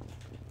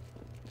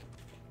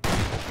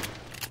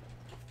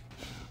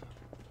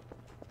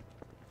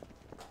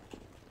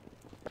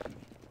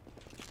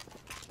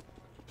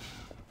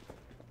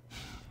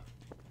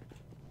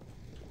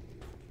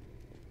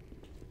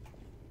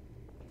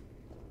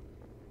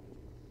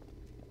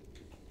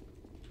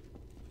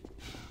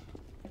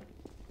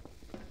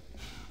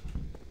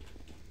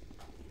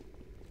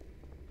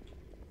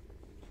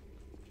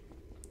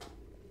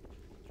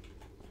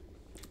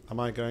 Am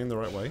I going the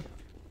right way?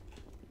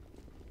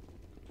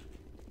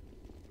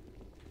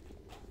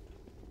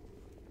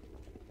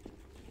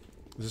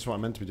 Is this what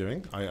I'm meant to be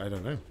doing? I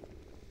don't know.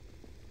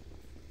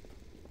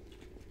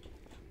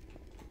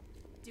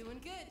 Doing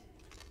good.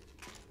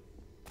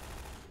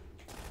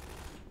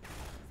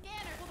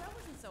 Scanner! Well, that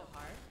wasn't so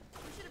hard.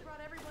 We should have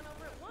brought everyone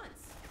over at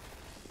once.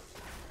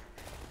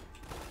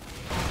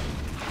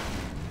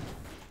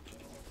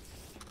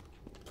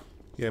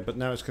 Yeah, but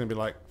now it's going to be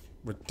like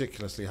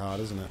ridiculously hard,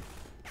 isn't it?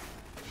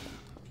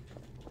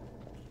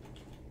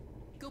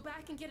 Go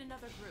back and get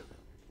another group.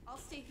 I'll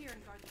stay here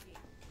and guard the gate.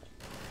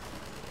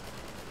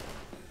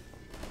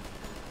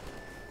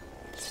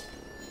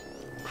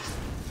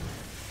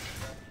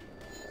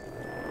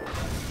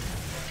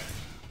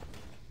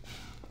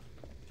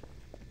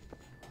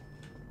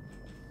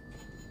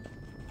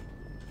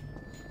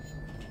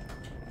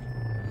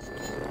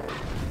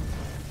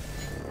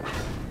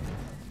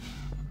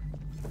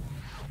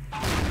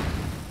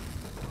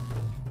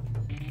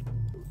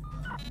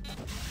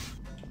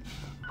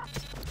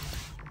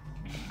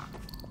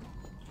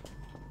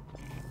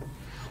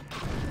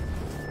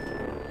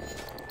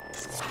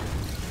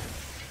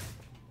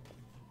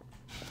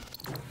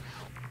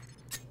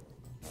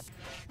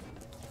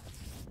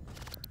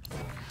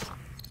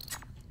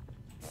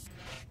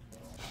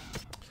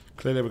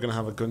 Clearly we're going to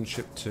have a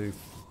gunship to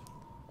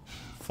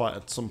fight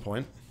at some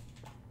point.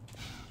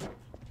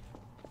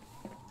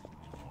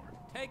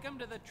 Take him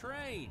to the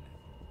train.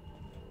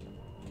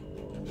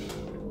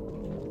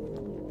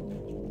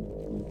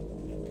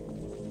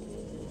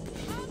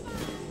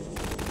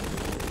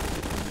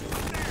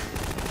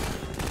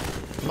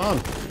 Come on,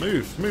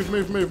 move, move,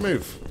 move, move,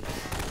 move.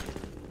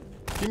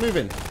 Keep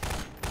moving.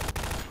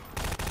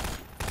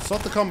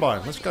 Stop the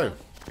combine, let's go.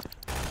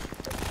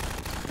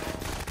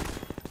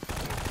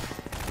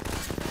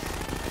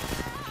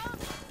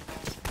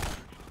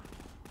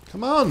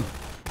 Come on.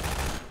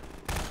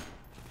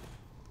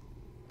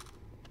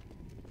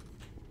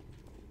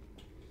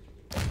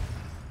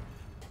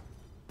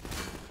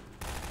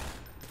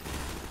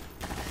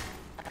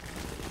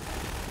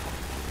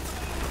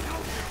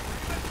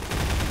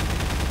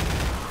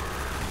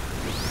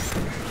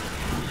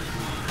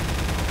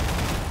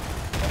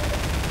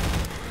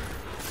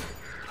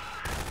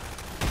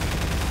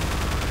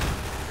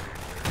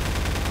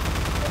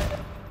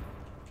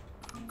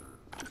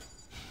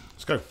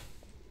 Let's go.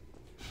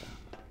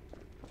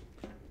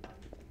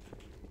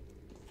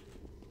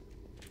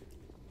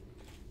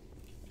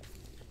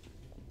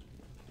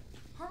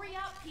 Hurry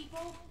up,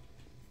 people.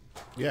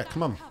 Yeah,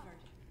 come on. Covered.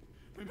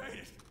 We made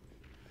it.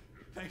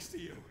 Thanks to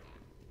you.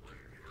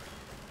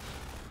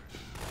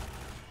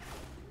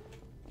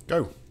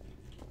 Go.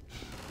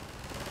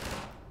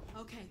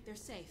 Okay, they're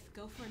safe.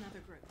 Go for another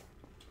group.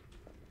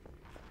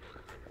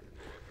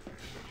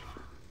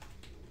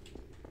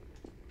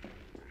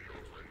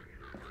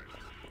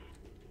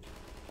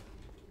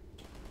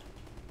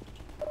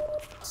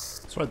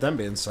 It's right them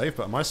being safe,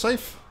 but am I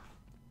safe?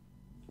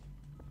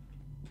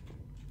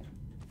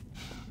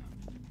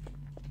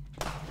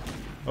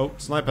 Oh,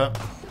 sniper.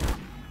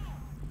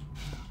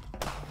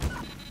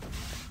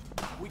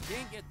 We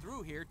can't get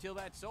through here till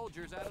that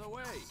soldier's out of the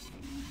way.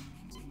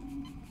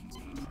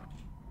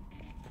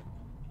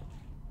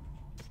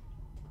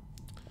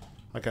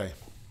 Okay.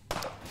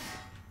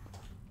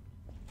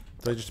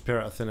 They just appear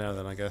out of thin air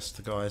then, I guess,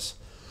 the guys.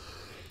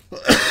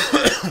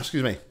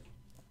 Excuse me.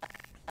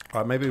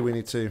 Alright, maybe we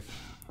need to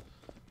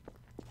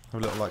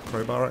have a little, like,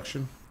 crowbar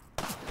action.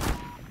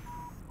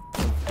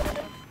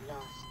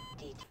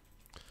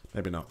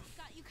 Maybe not.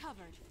 Got you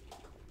covered.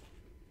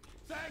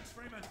 Thanks,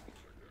 Freeman.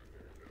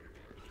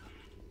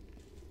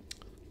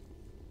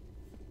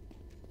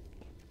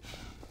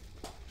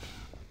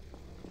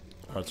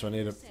 Alright, so I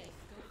need a Safe. Go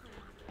for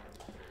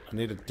another. I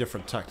need a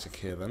different tactic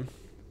here then,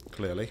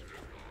 clearly.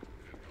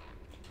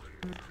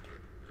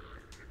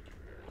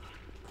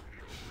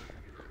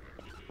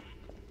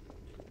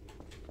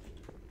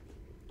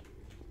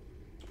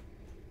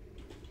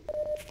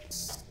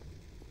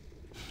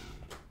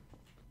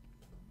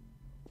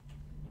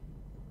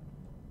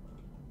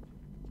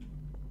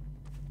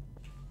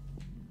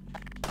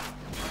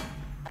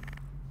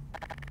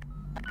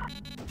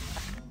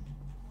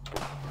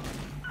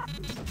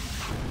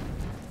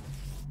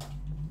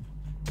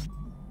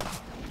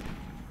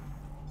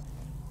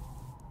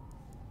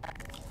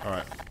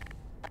 Alright.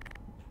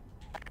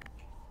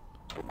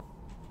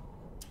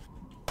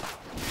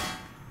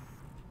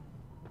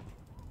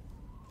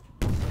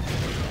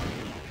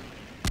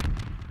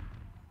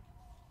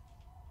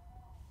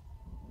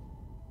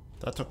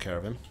 That took care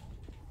of him.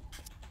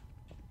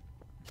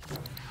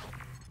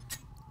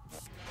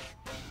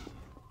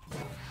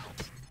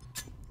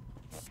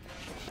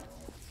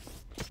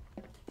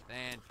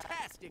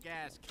 Fantastic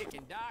ass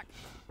kicking, Doc.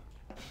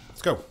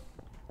 Let's go.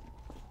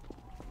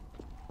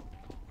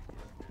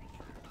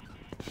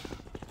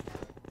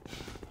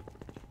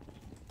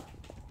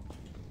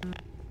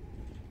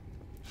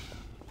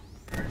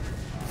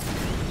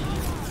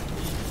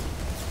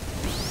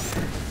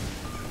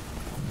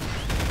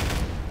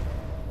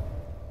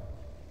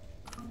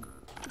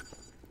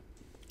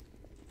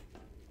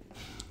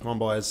 Come on,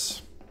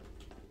 boys.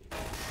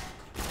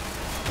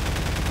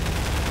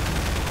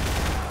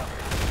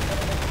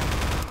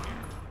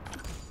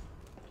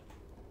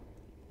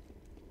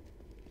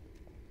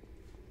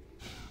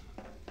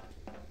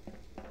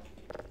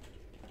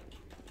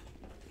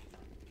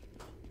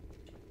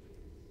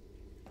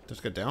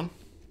 Just get down.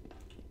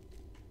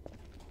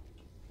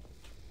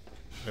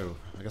 Oh,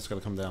 I guess I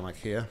gotta come down like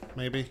here,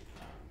 maybe.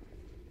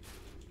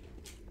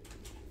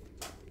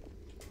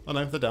 Oh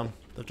no, they're down.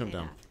 They've jumped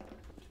down.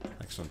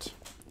 Excellent.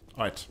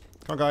 Alright.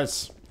 Come on,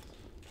 guys.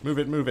 Move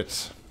it, move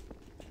it.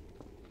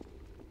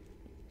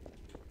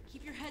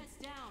 Keep your heads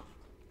down.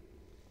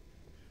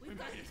 We've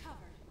got you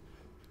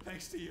covered.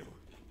 Thanks to you.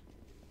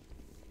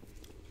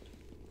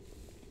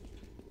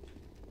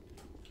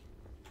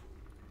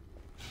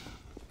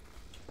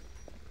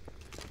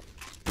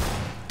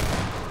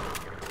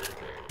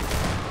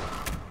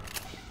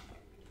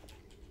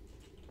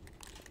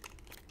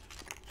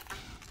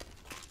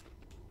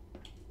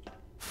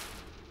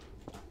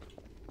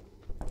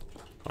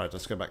 Alright,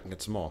 let's go back and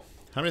get some more.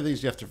 How many of these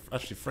do you have to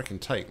actually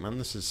frickin' take, man?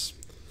 This is...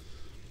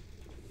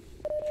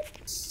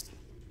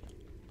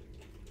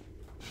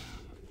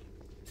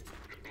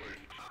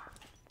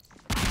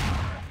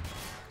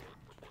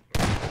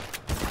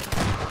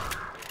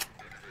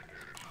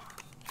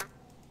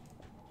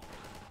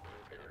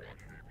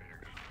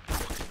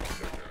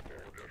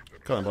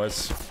 Come on,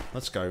 boys.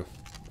 Let's go.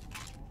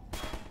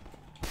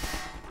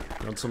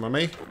 You want some of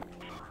me?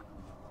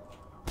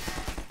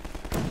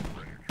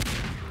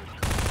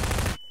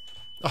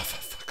 Oh,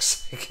 for fuck's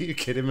sake, are you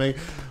kidding me?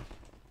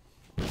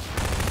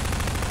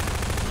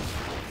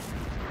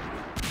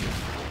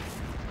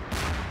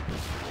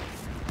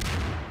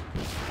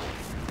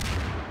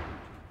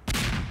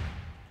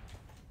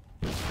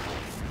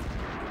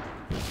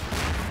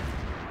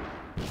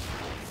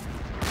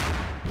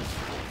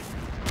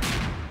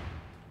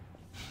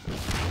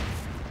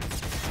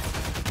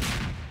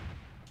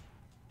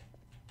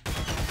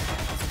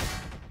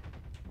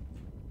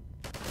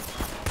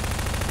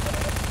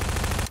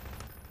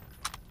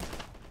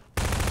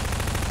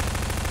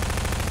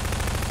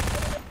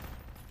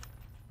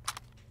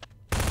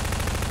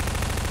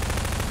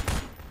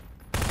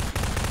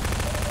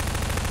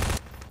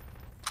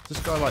 Is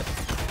this guy like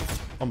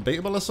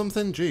unbeatable or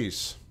something?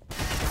 Jeez.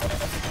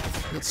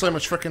 He got so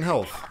much freaking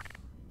health.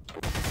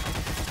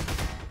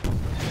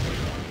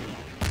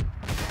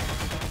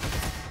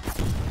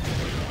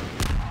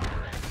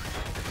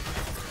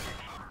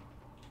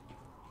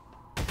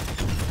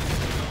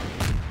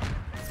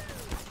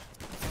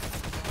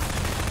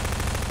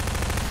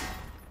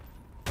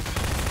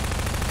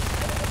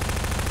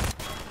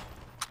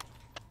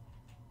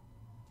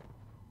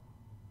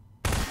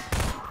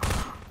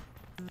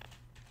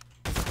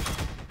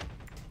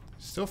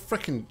 Still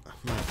freaking...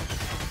 Man.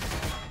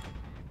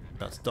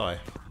 About to die.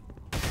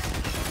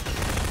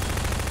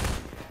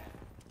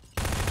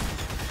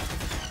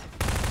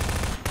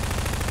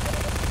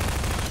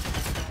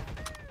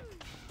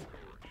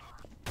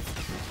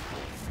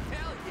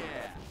 Hell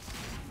yeah!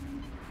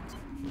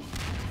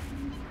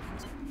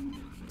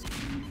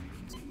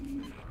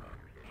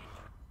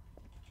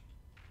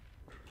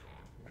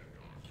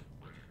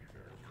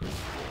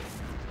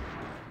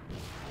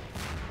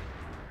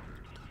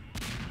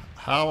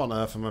 How on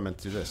earth am I meant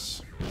to do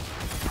this?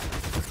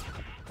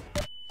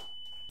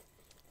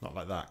 Not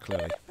like that,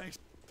 clearly. Thanks.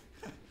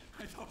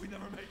 I thought we'd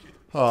never make it.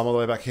 Oh, I'm all the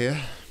way back here.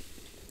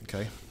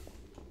 Okay.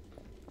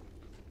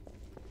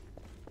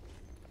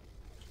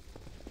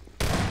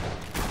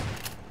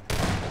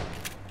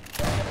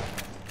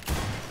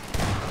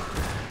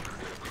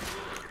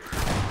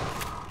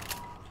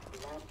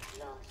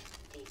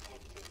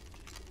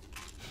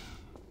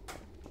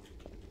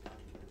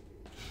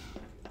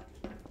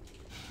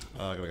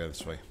 I gotta go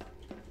this way.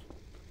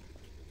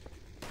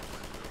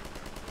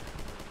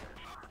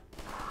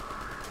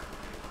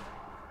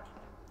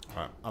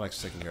 Alright, Alex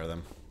taking care of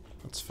them.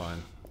 That's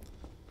fine.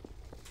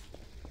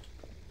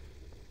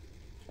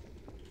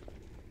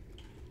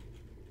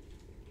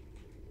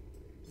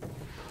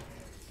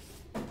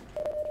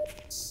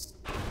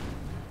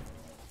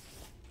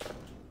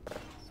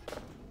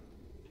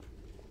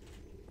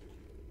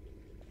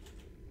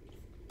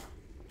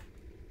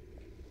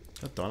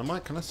 That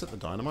dynamite? Can I set the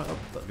dynamite up?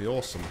 That'd be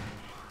awesome.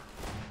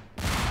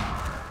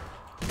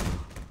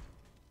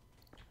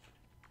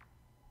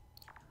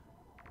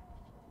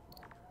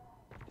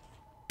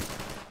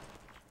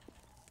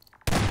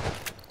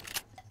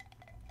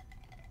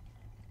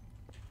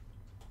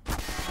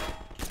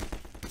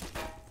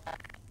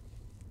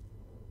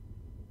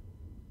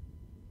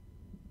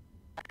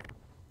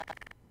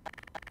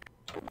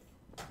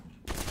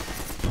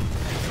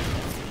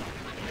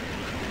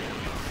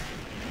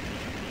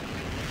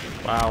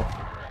 Wow.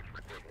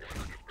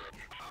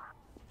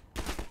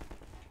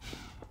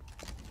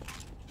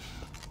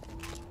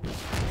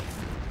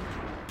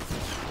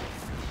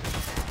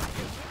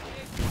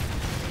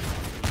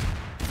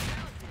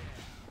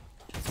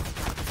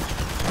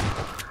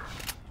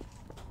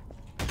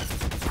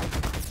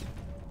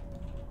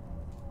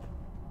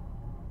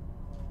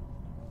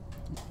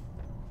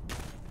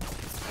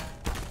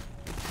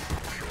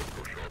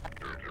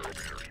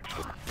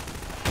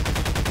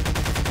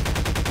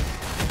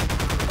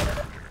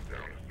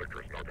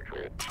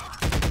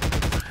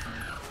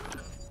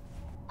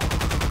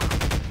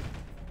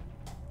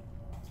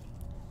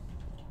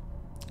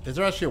 Is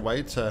there actually a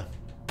way to...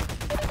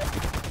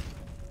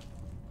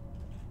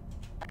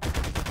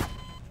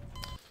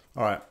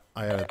 Alright,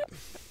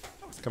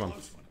 come on.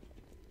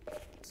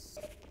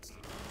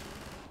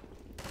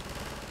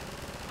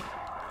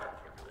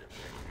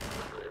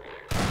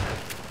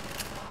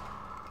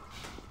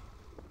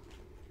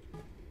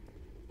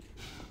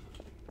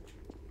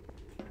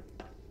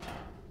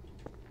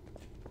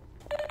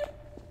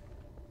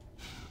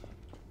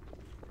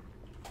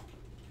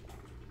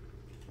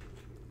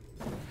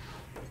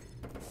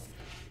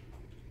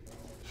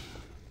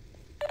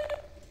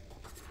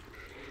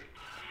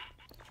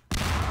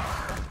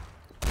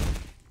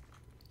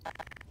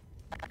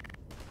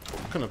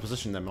 I couldn't have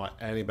positioned them like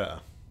any better.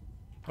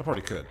 I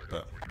probably could,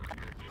 but...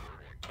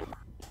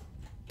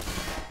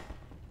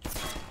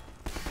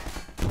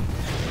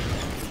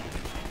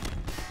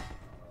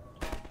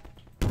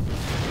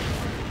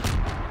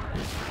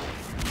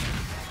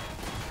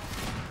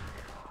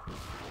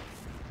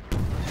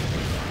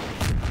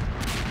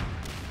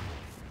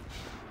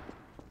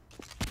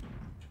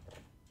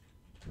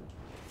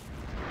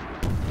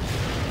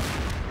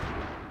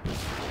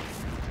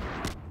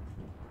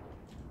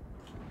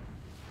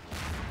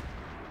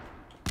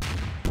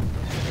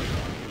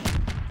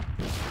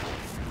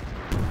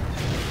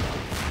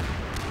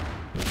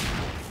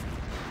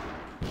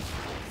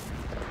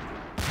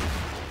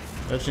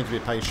 I just need to be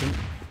patient.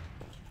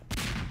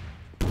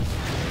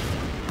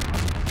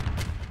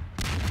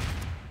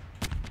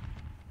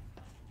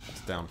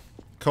 It's down.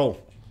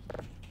 Cool.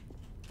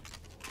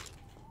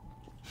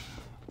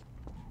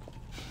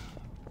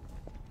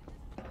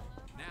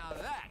 Now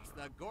that's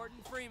the Gordon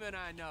Freeman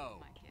I know.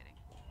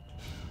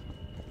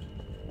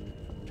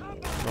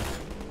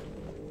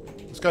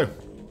 Let's go.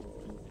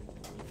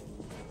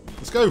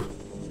 Let's go.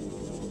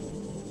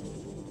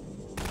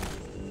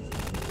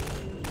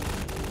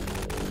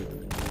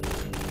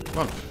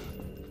 Come on.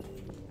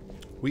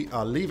 We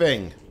are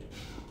leaving.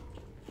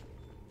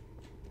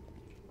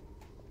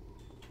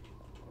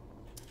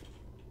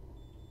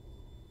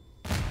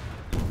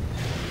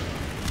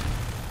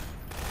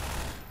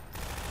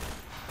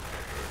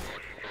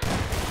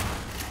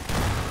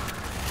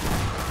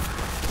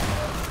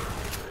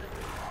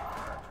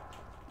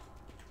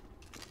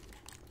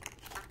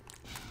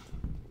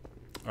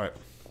 Alright,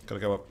 gotta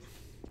go up.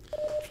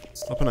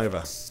 Up and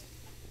over.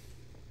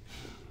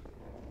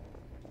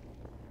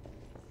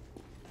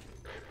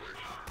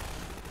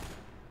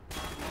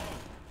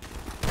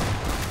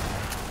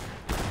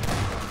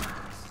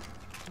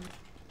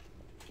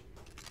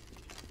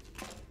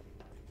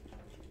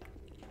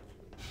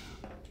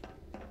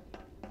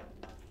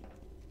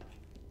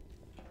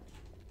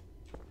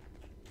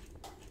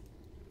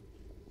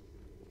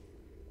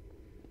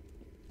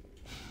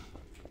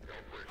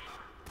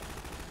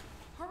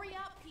 Hurry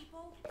up,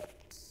 people!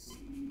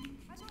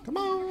 Come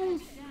on!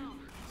 Down.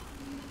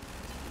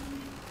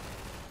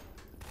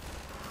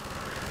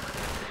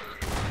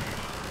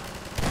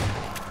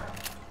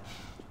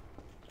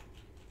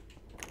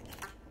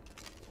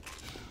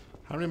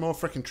 How many more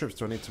freaking trips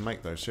do I need to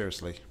make though?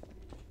 Seriously.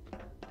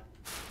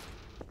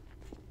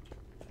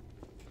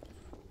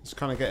 It's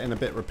kind of getting a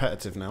bit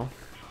repetitive now.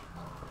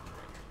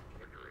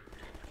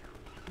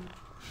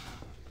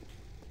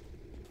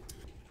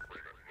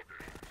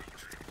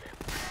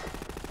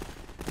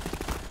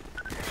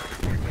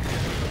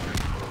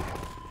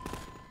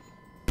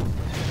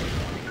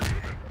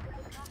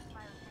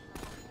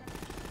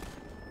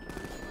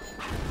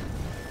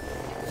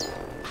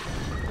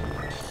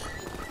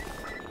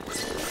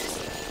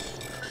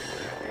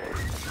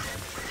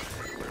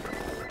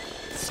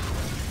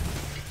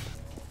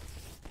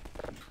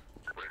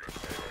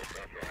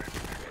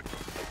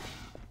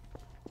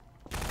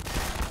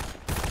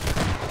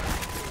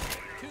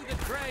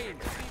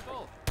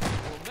 People,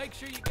 we'll make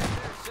sure you get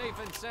there safe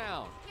and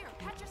sound. Here,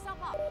 patch yourself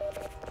up.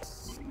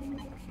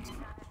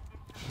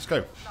 Let's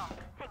go.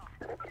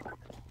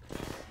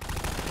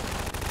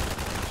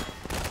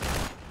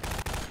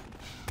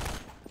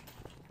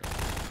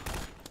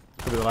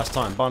 Could be the last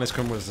time. Barney's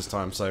come with us this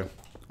time, so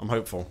I'm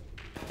hopeful.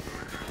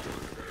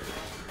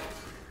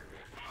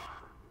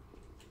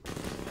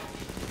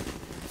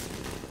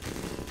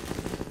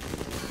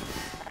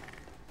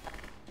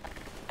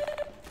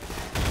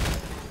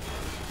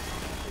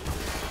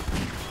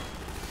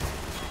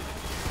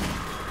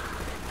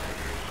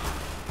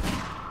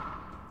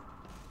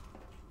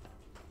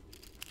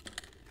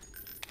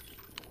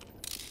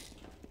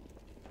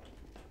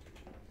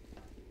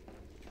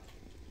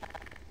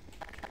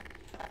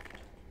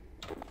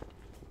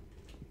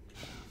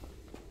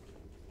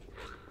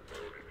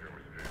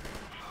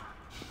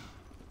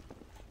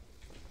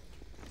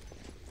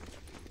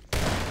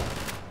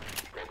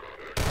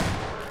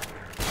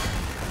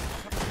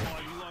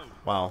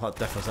 Wow, that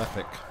death was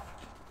epic.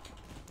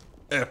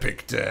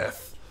 Epic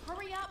death.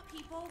 Hurry up,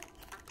 people!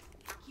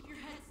 Keep your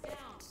heads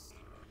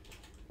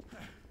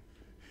down.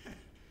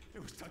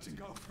 It was touch and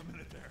go for a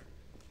minute there.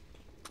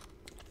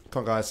 Come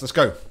on, guys, let's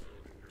go.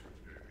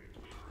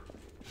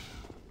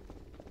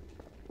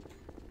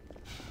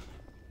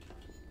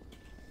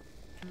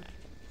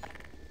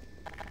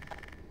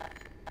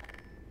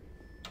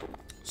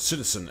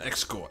 Citizen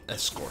escort.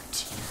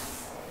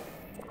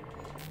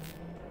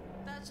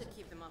 That should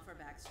keep them off our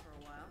backs for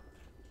a while.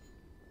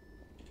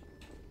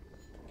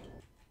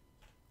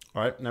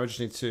 Alright, now we just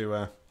need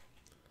to,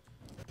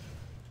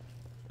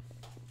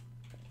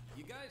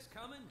 You guys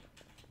coming?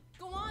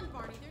 Go on,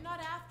 Barney, they're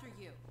not after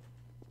you.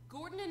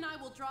 Gordon and I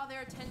will draw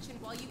their attention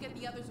while you get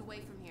the others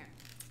away from here.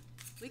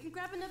 We can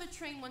grab another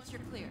train once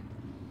you're clear.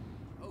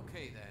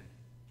 Okay then.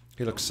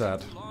 he looks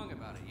sad. Too long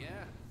about it,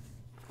 yeah?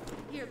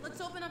 Here,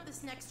 let's open up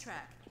this next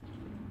track.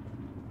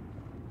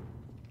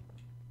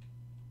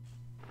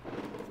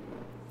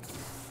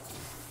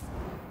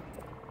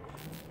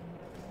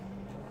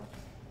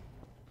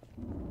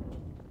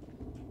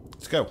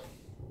 Let's go.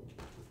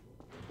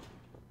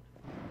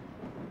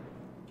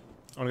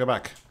 I wanna go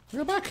back.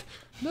 Go back!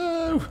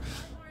 No! Bye,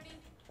 Marty.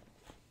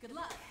 Good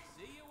luck.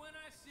 See you when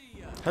I see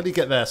ya. How do you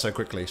get there so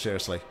quickly,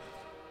 seriously?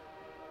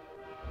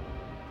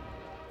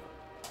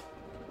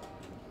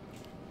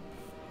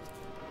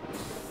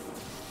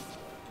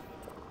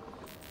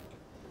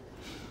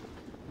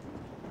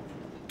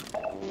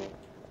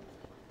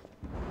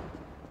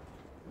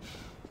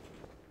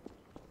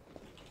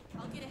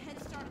 I'll get a head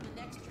start on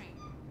the next train.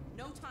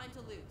 No time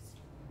to lose.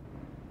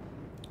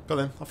 Go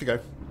then, off you go.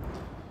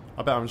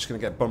 I bet I'm just gonna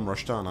get bum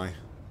rushed, aren't I?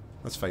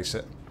 Let's face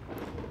it.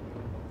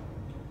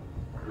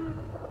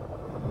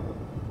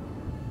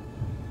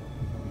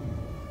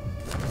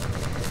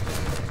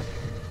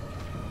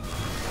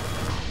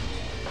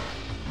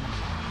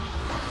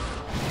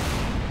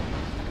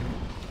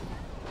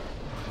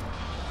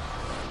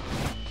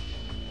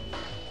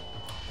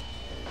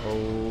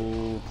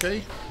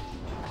 Okay.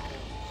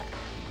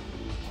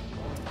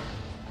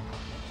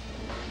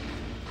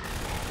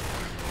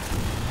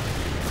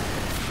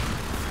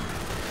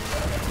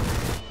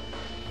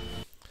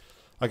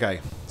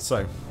 Okay, so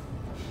it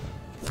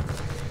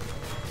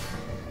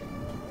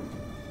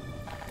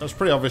was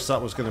pretty obvious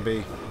that was going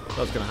to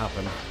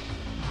happen.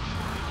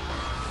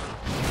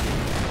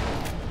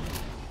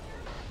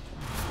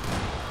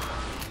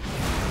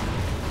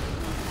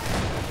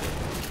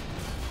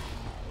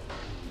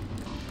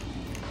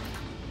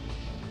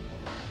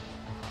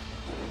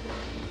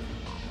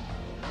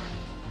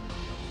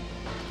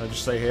 Can I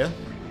just stay here?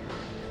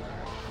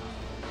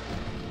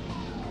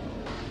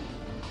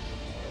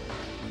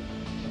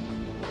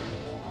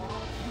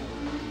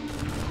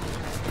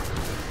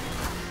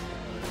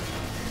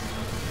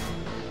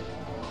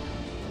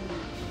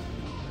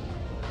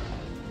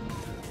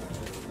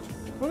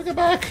 I want to go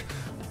back!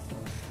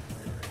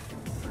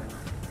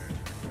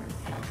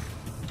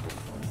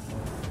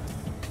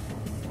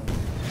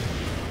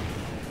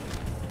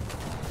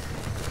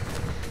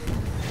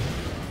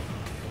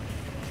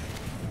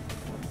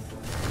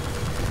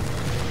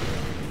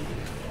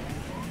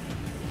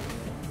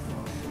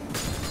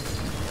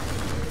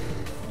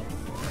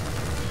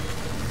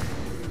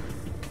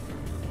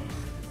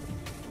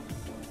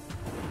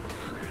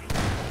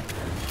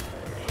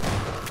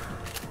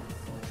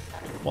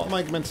 What am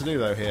I meant to do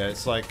though here?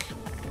 It's like...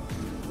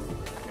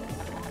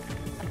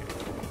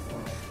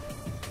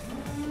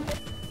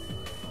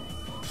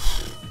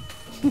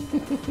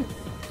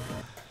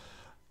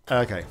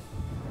 Okay.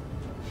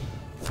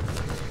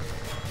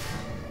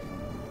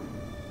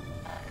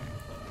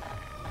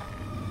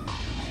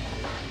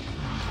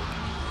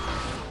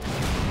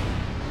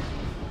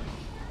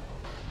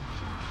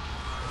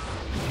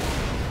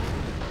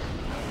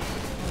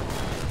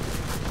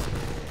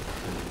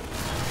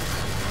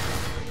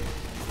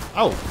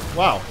 Oh,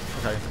 wow.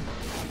 Okay.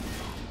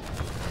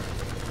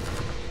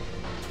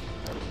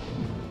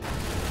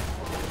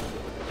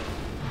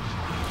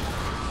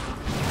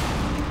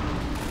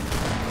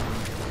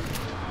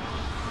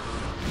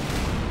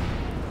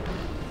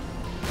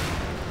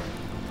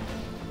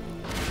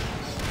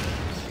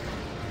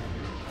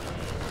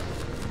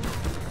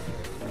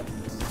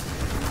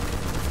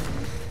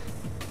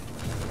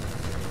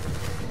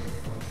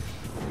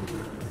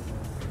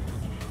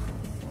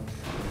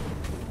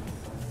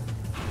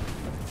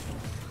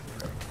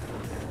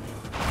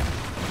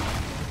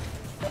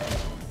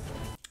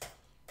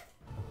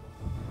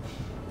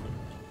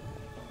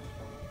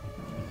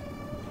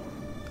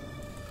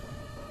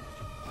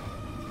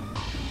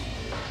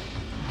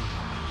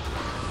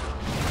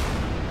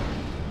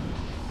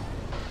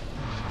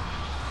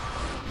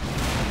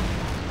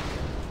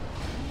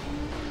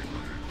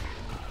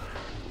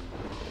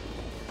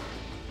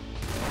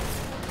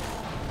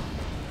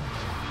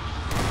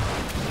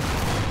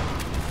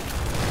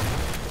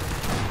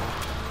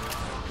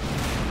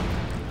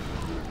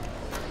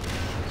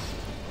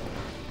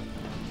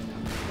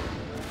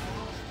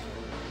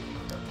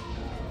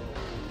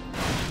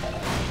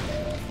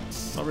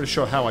 Not really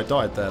sure how I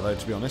died there, though,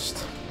 to be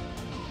honest.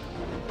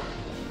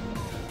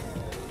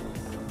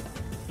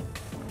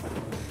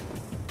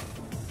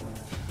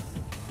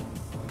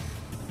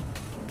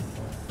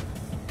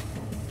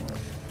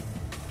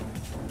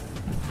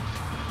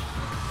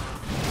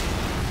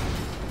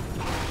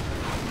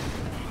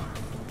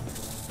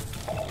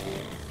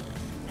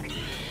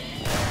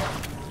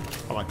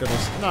 Oh my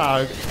goodness.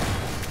 No!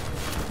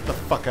 Get the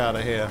fuck out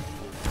of here.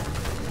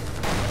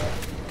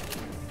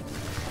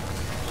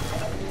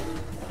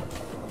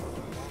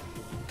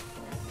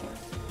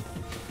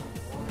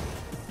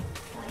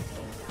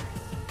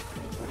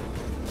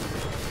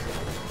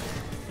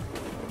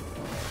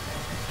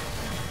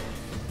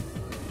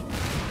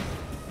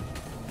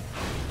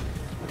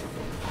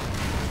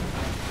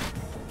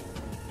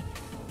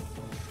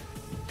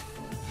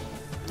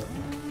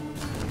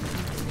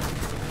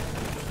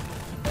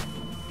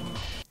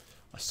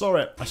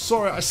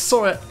 I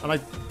saw it, and I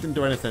didn't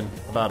do anything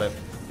about it.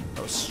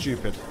 That was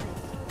stupid.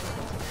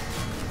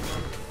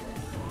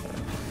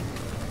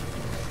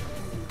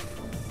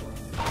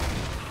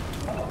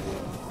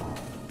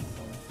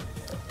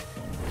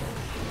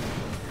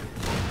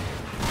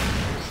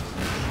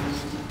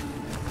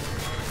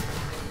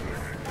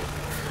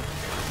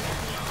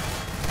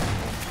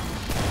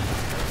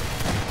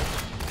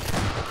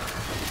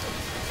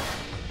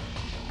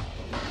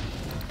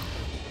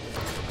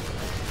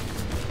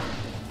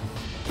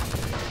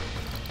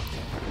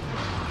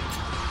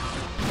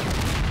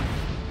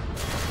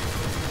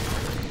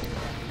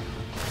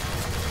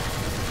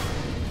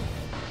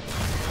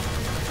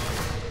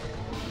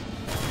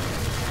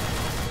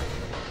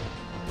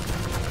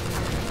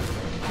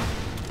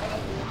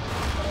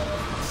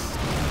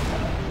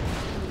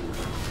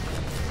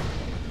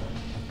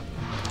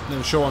 Not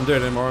even sure what I'm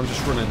doing anymore, I'm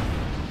just running.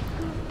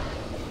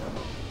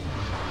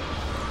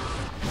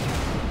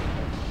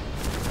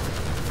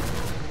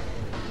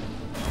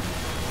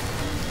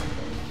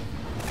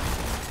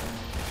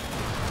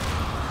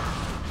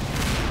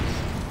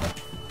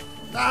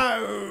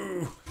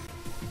 No!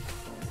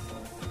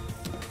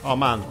 Oh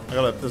man,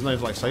 there's no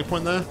like save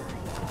point there.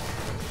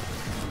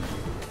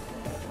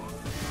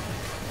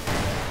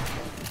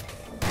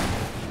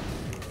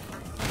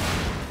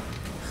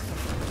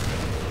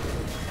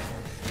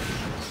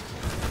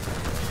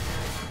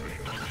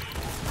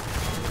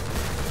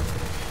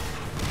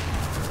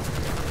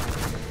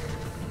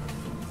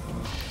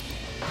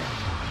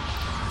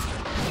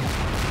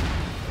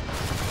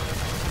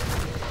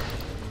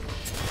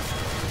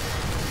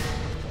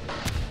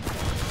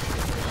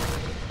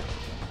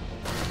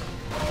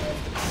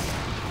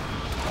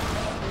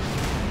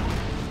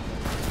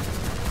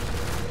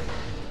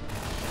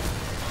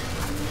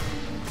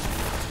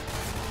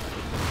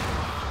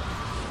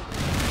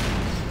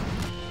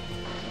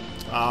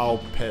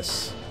 Oh,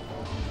 piss.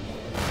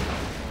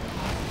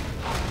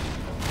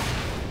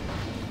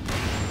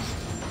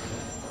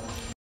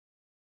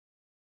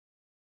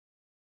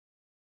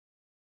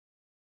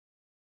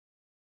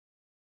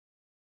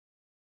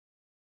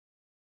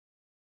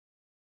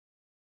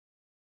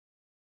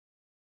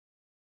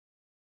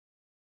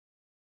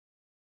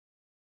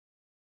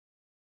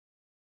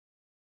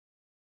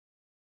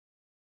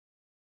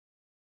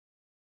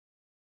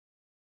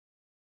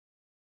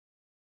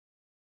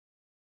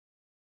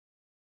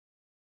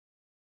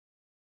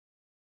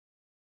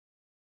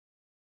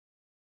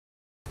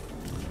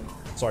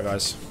 Sorry,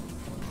 guys.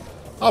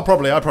 I'll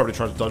probably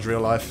try to dodge real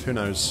life. Who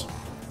knows?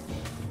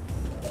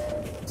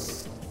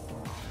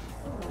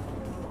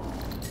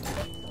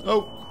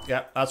 Oh,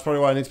 yeah, that's probably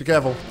why I need to be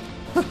careful.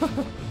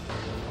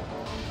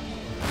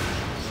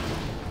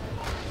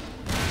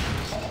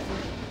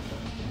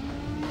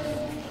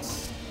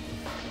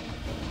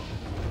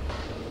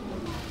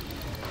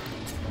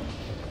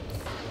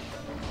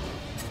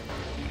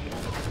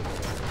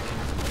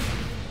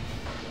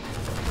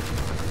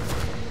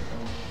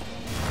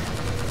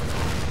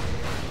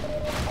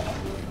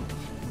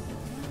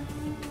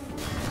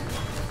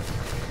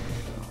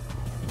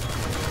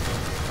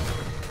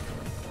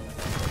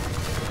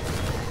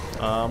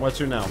 Where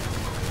to now?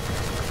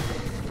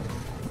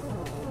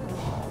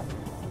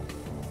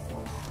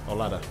 Oh,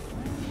 ladder.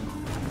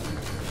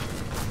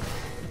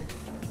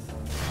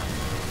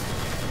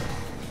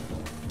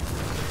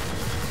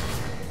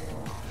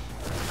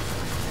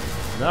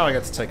 Now I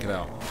get to take it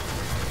out.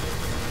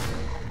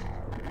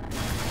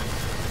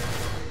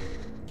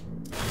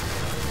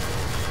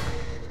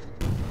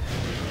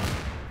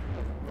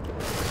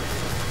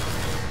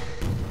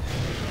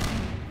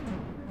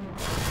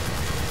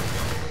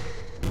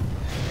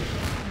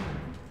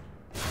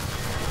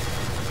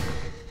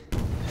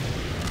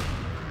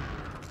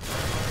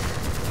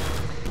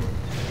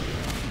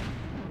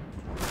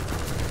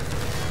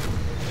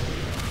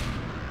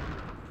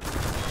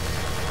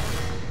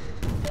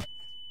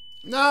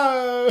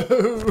 No!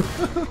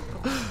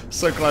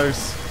 So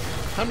close.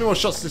 How many more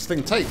shots does this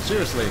thing take?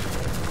 Seriously.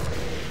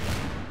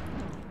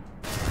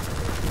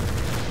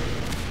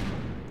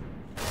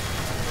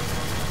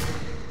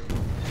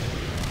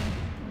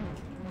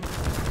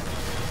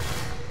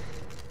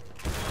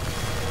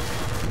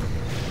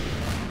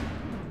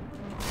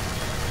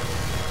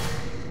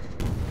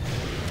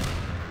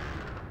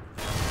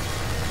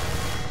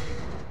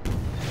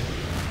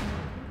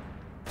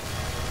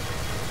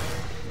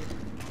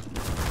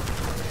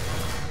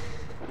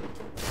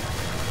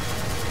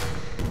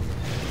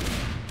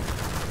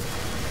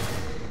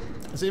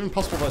 Is it even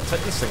possible to take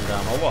this thing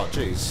down or what?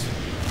 Jeez.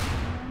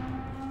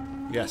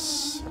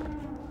 Yes.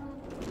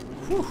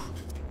 Whew.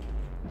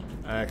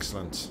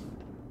 Excellent.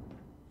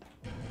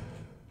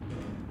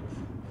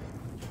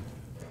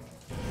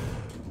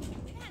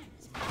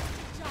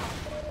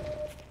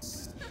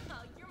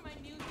 You're my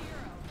new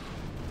hero.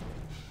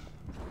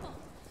 Oh,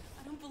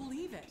 I don't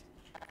believe it.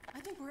 I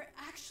think we're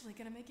actually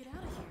gonna make it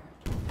out of here.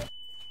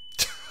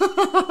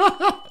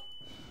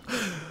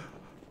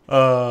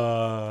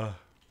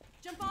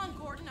 Jump on,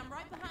 Gordon. I'm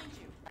right behind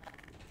you.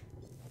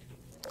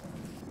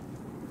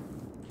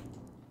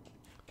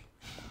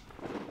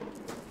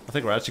 I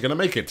think we're actually going to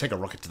make it. Take a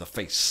rocket to the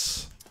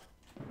face.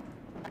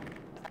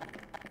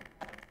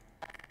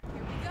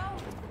 Here we go.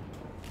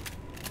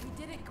 We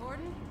did it,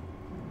 Gordon.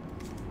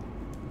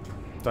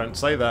 Don't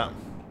say that.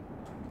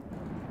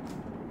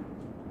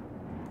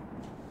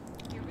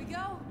 Here we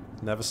go.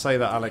 Never say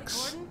that,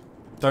 Alex. Gordon.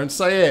 Don't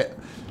say it.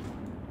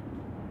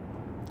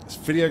 It's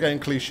video game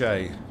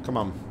cliche. Come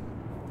on.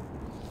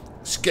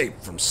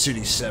 Escape from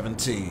City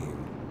 17.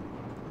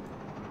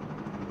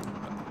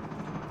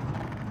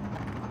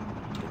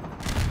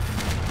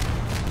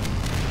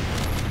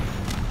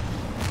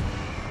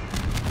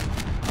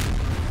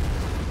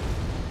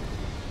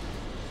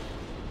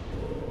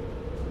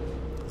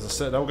 Is the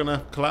citadel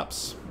gonna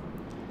collapse?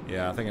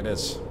 Yeah, I think it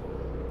is.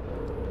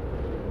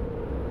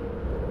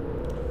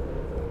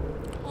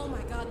 Oh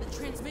my god, the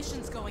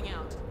transmission's going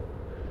out.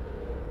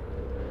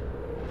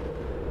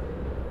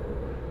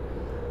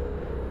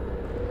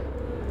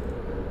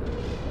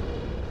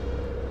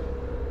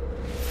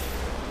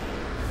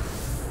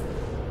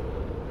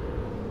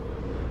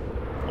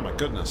 Oh my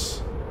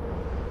goodness.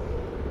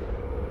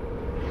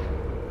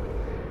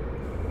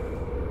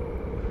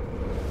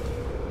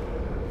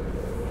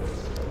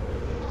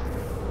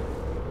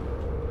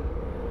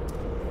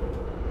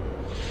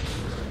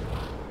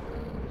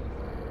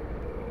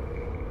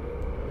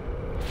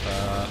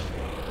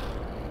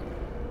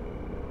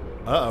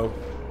 Uh-oh.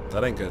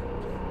 That ain't good.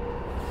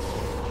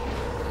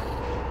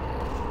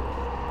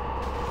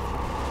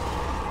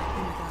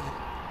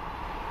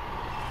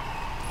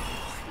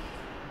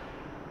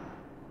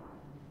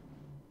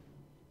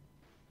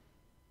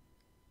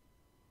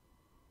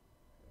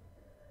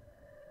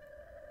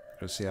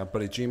 Let's see our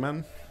buddy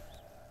G-Man.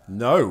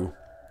 No.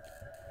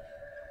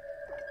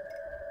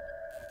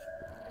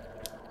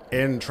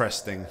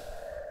 Interesting.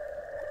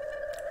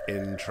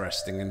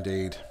 Interesting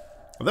indeed.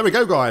 Well, there we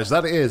go, guys.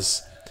 That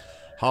is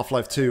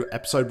Half-Life 2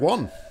 Episode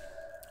 1.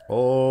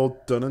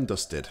 All done and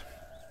dusted.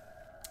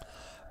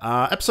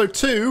 Episode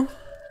 2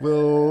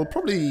 will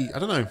probably... I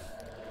don't know.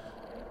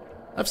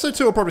 Episode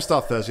 2 will probably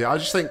start Thursday. I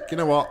just think, you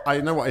know what? I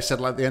know what I said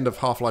like at the end of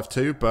Half-Life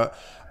 2, but...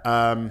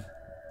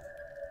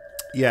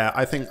 yeah,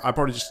 I think I'll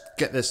probably just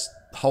get this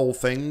whole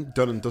thing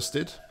done and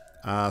dusted.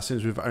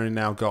 Since we've only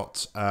now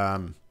got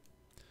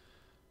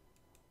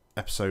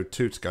episode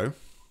 2 to go.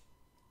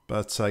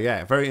 But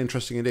yeah, very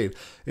interesting indeed.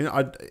 You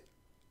know,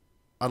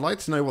 I'd like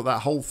to know what that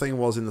whole thing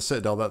was in the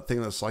Citadel. That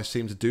thing that's like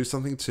seemed to do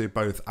something to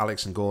both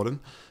Alex and Gordon.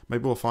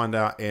 Maybe we'll find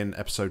out in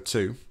episode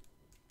 2.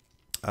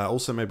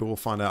 Also, maybe we'll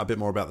find out a bit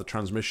more about the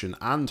transmission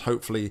and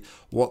hopefully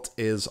what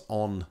is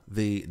on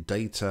the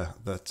data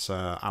that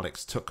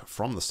Alex took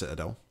from the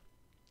Citadel.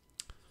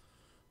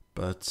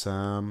 But,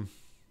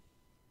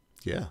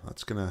 yeah,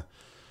 that's going to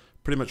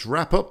pretty much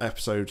wrap up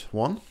episode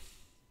 1.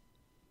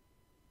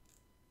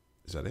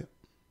 Is that it?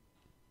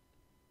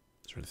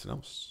 Is there anything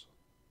else?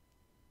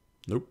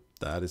 Nope,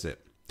 that is it.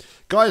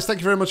 Guys, thank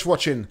you very much for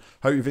watching.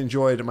 Hope you've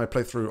enjoyed my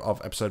playthrough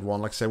of episode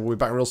 1. Like I said, we'll be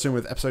back real soon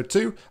with episode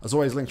 2. As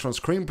always, links are on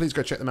screen. Please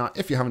go check them out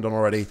if you haven't done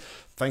already.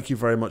 Thank you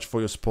very much for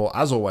your support.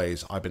 As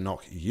always, I've been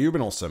Nock. You've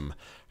been awesome.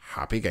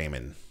 Happy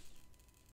gaming.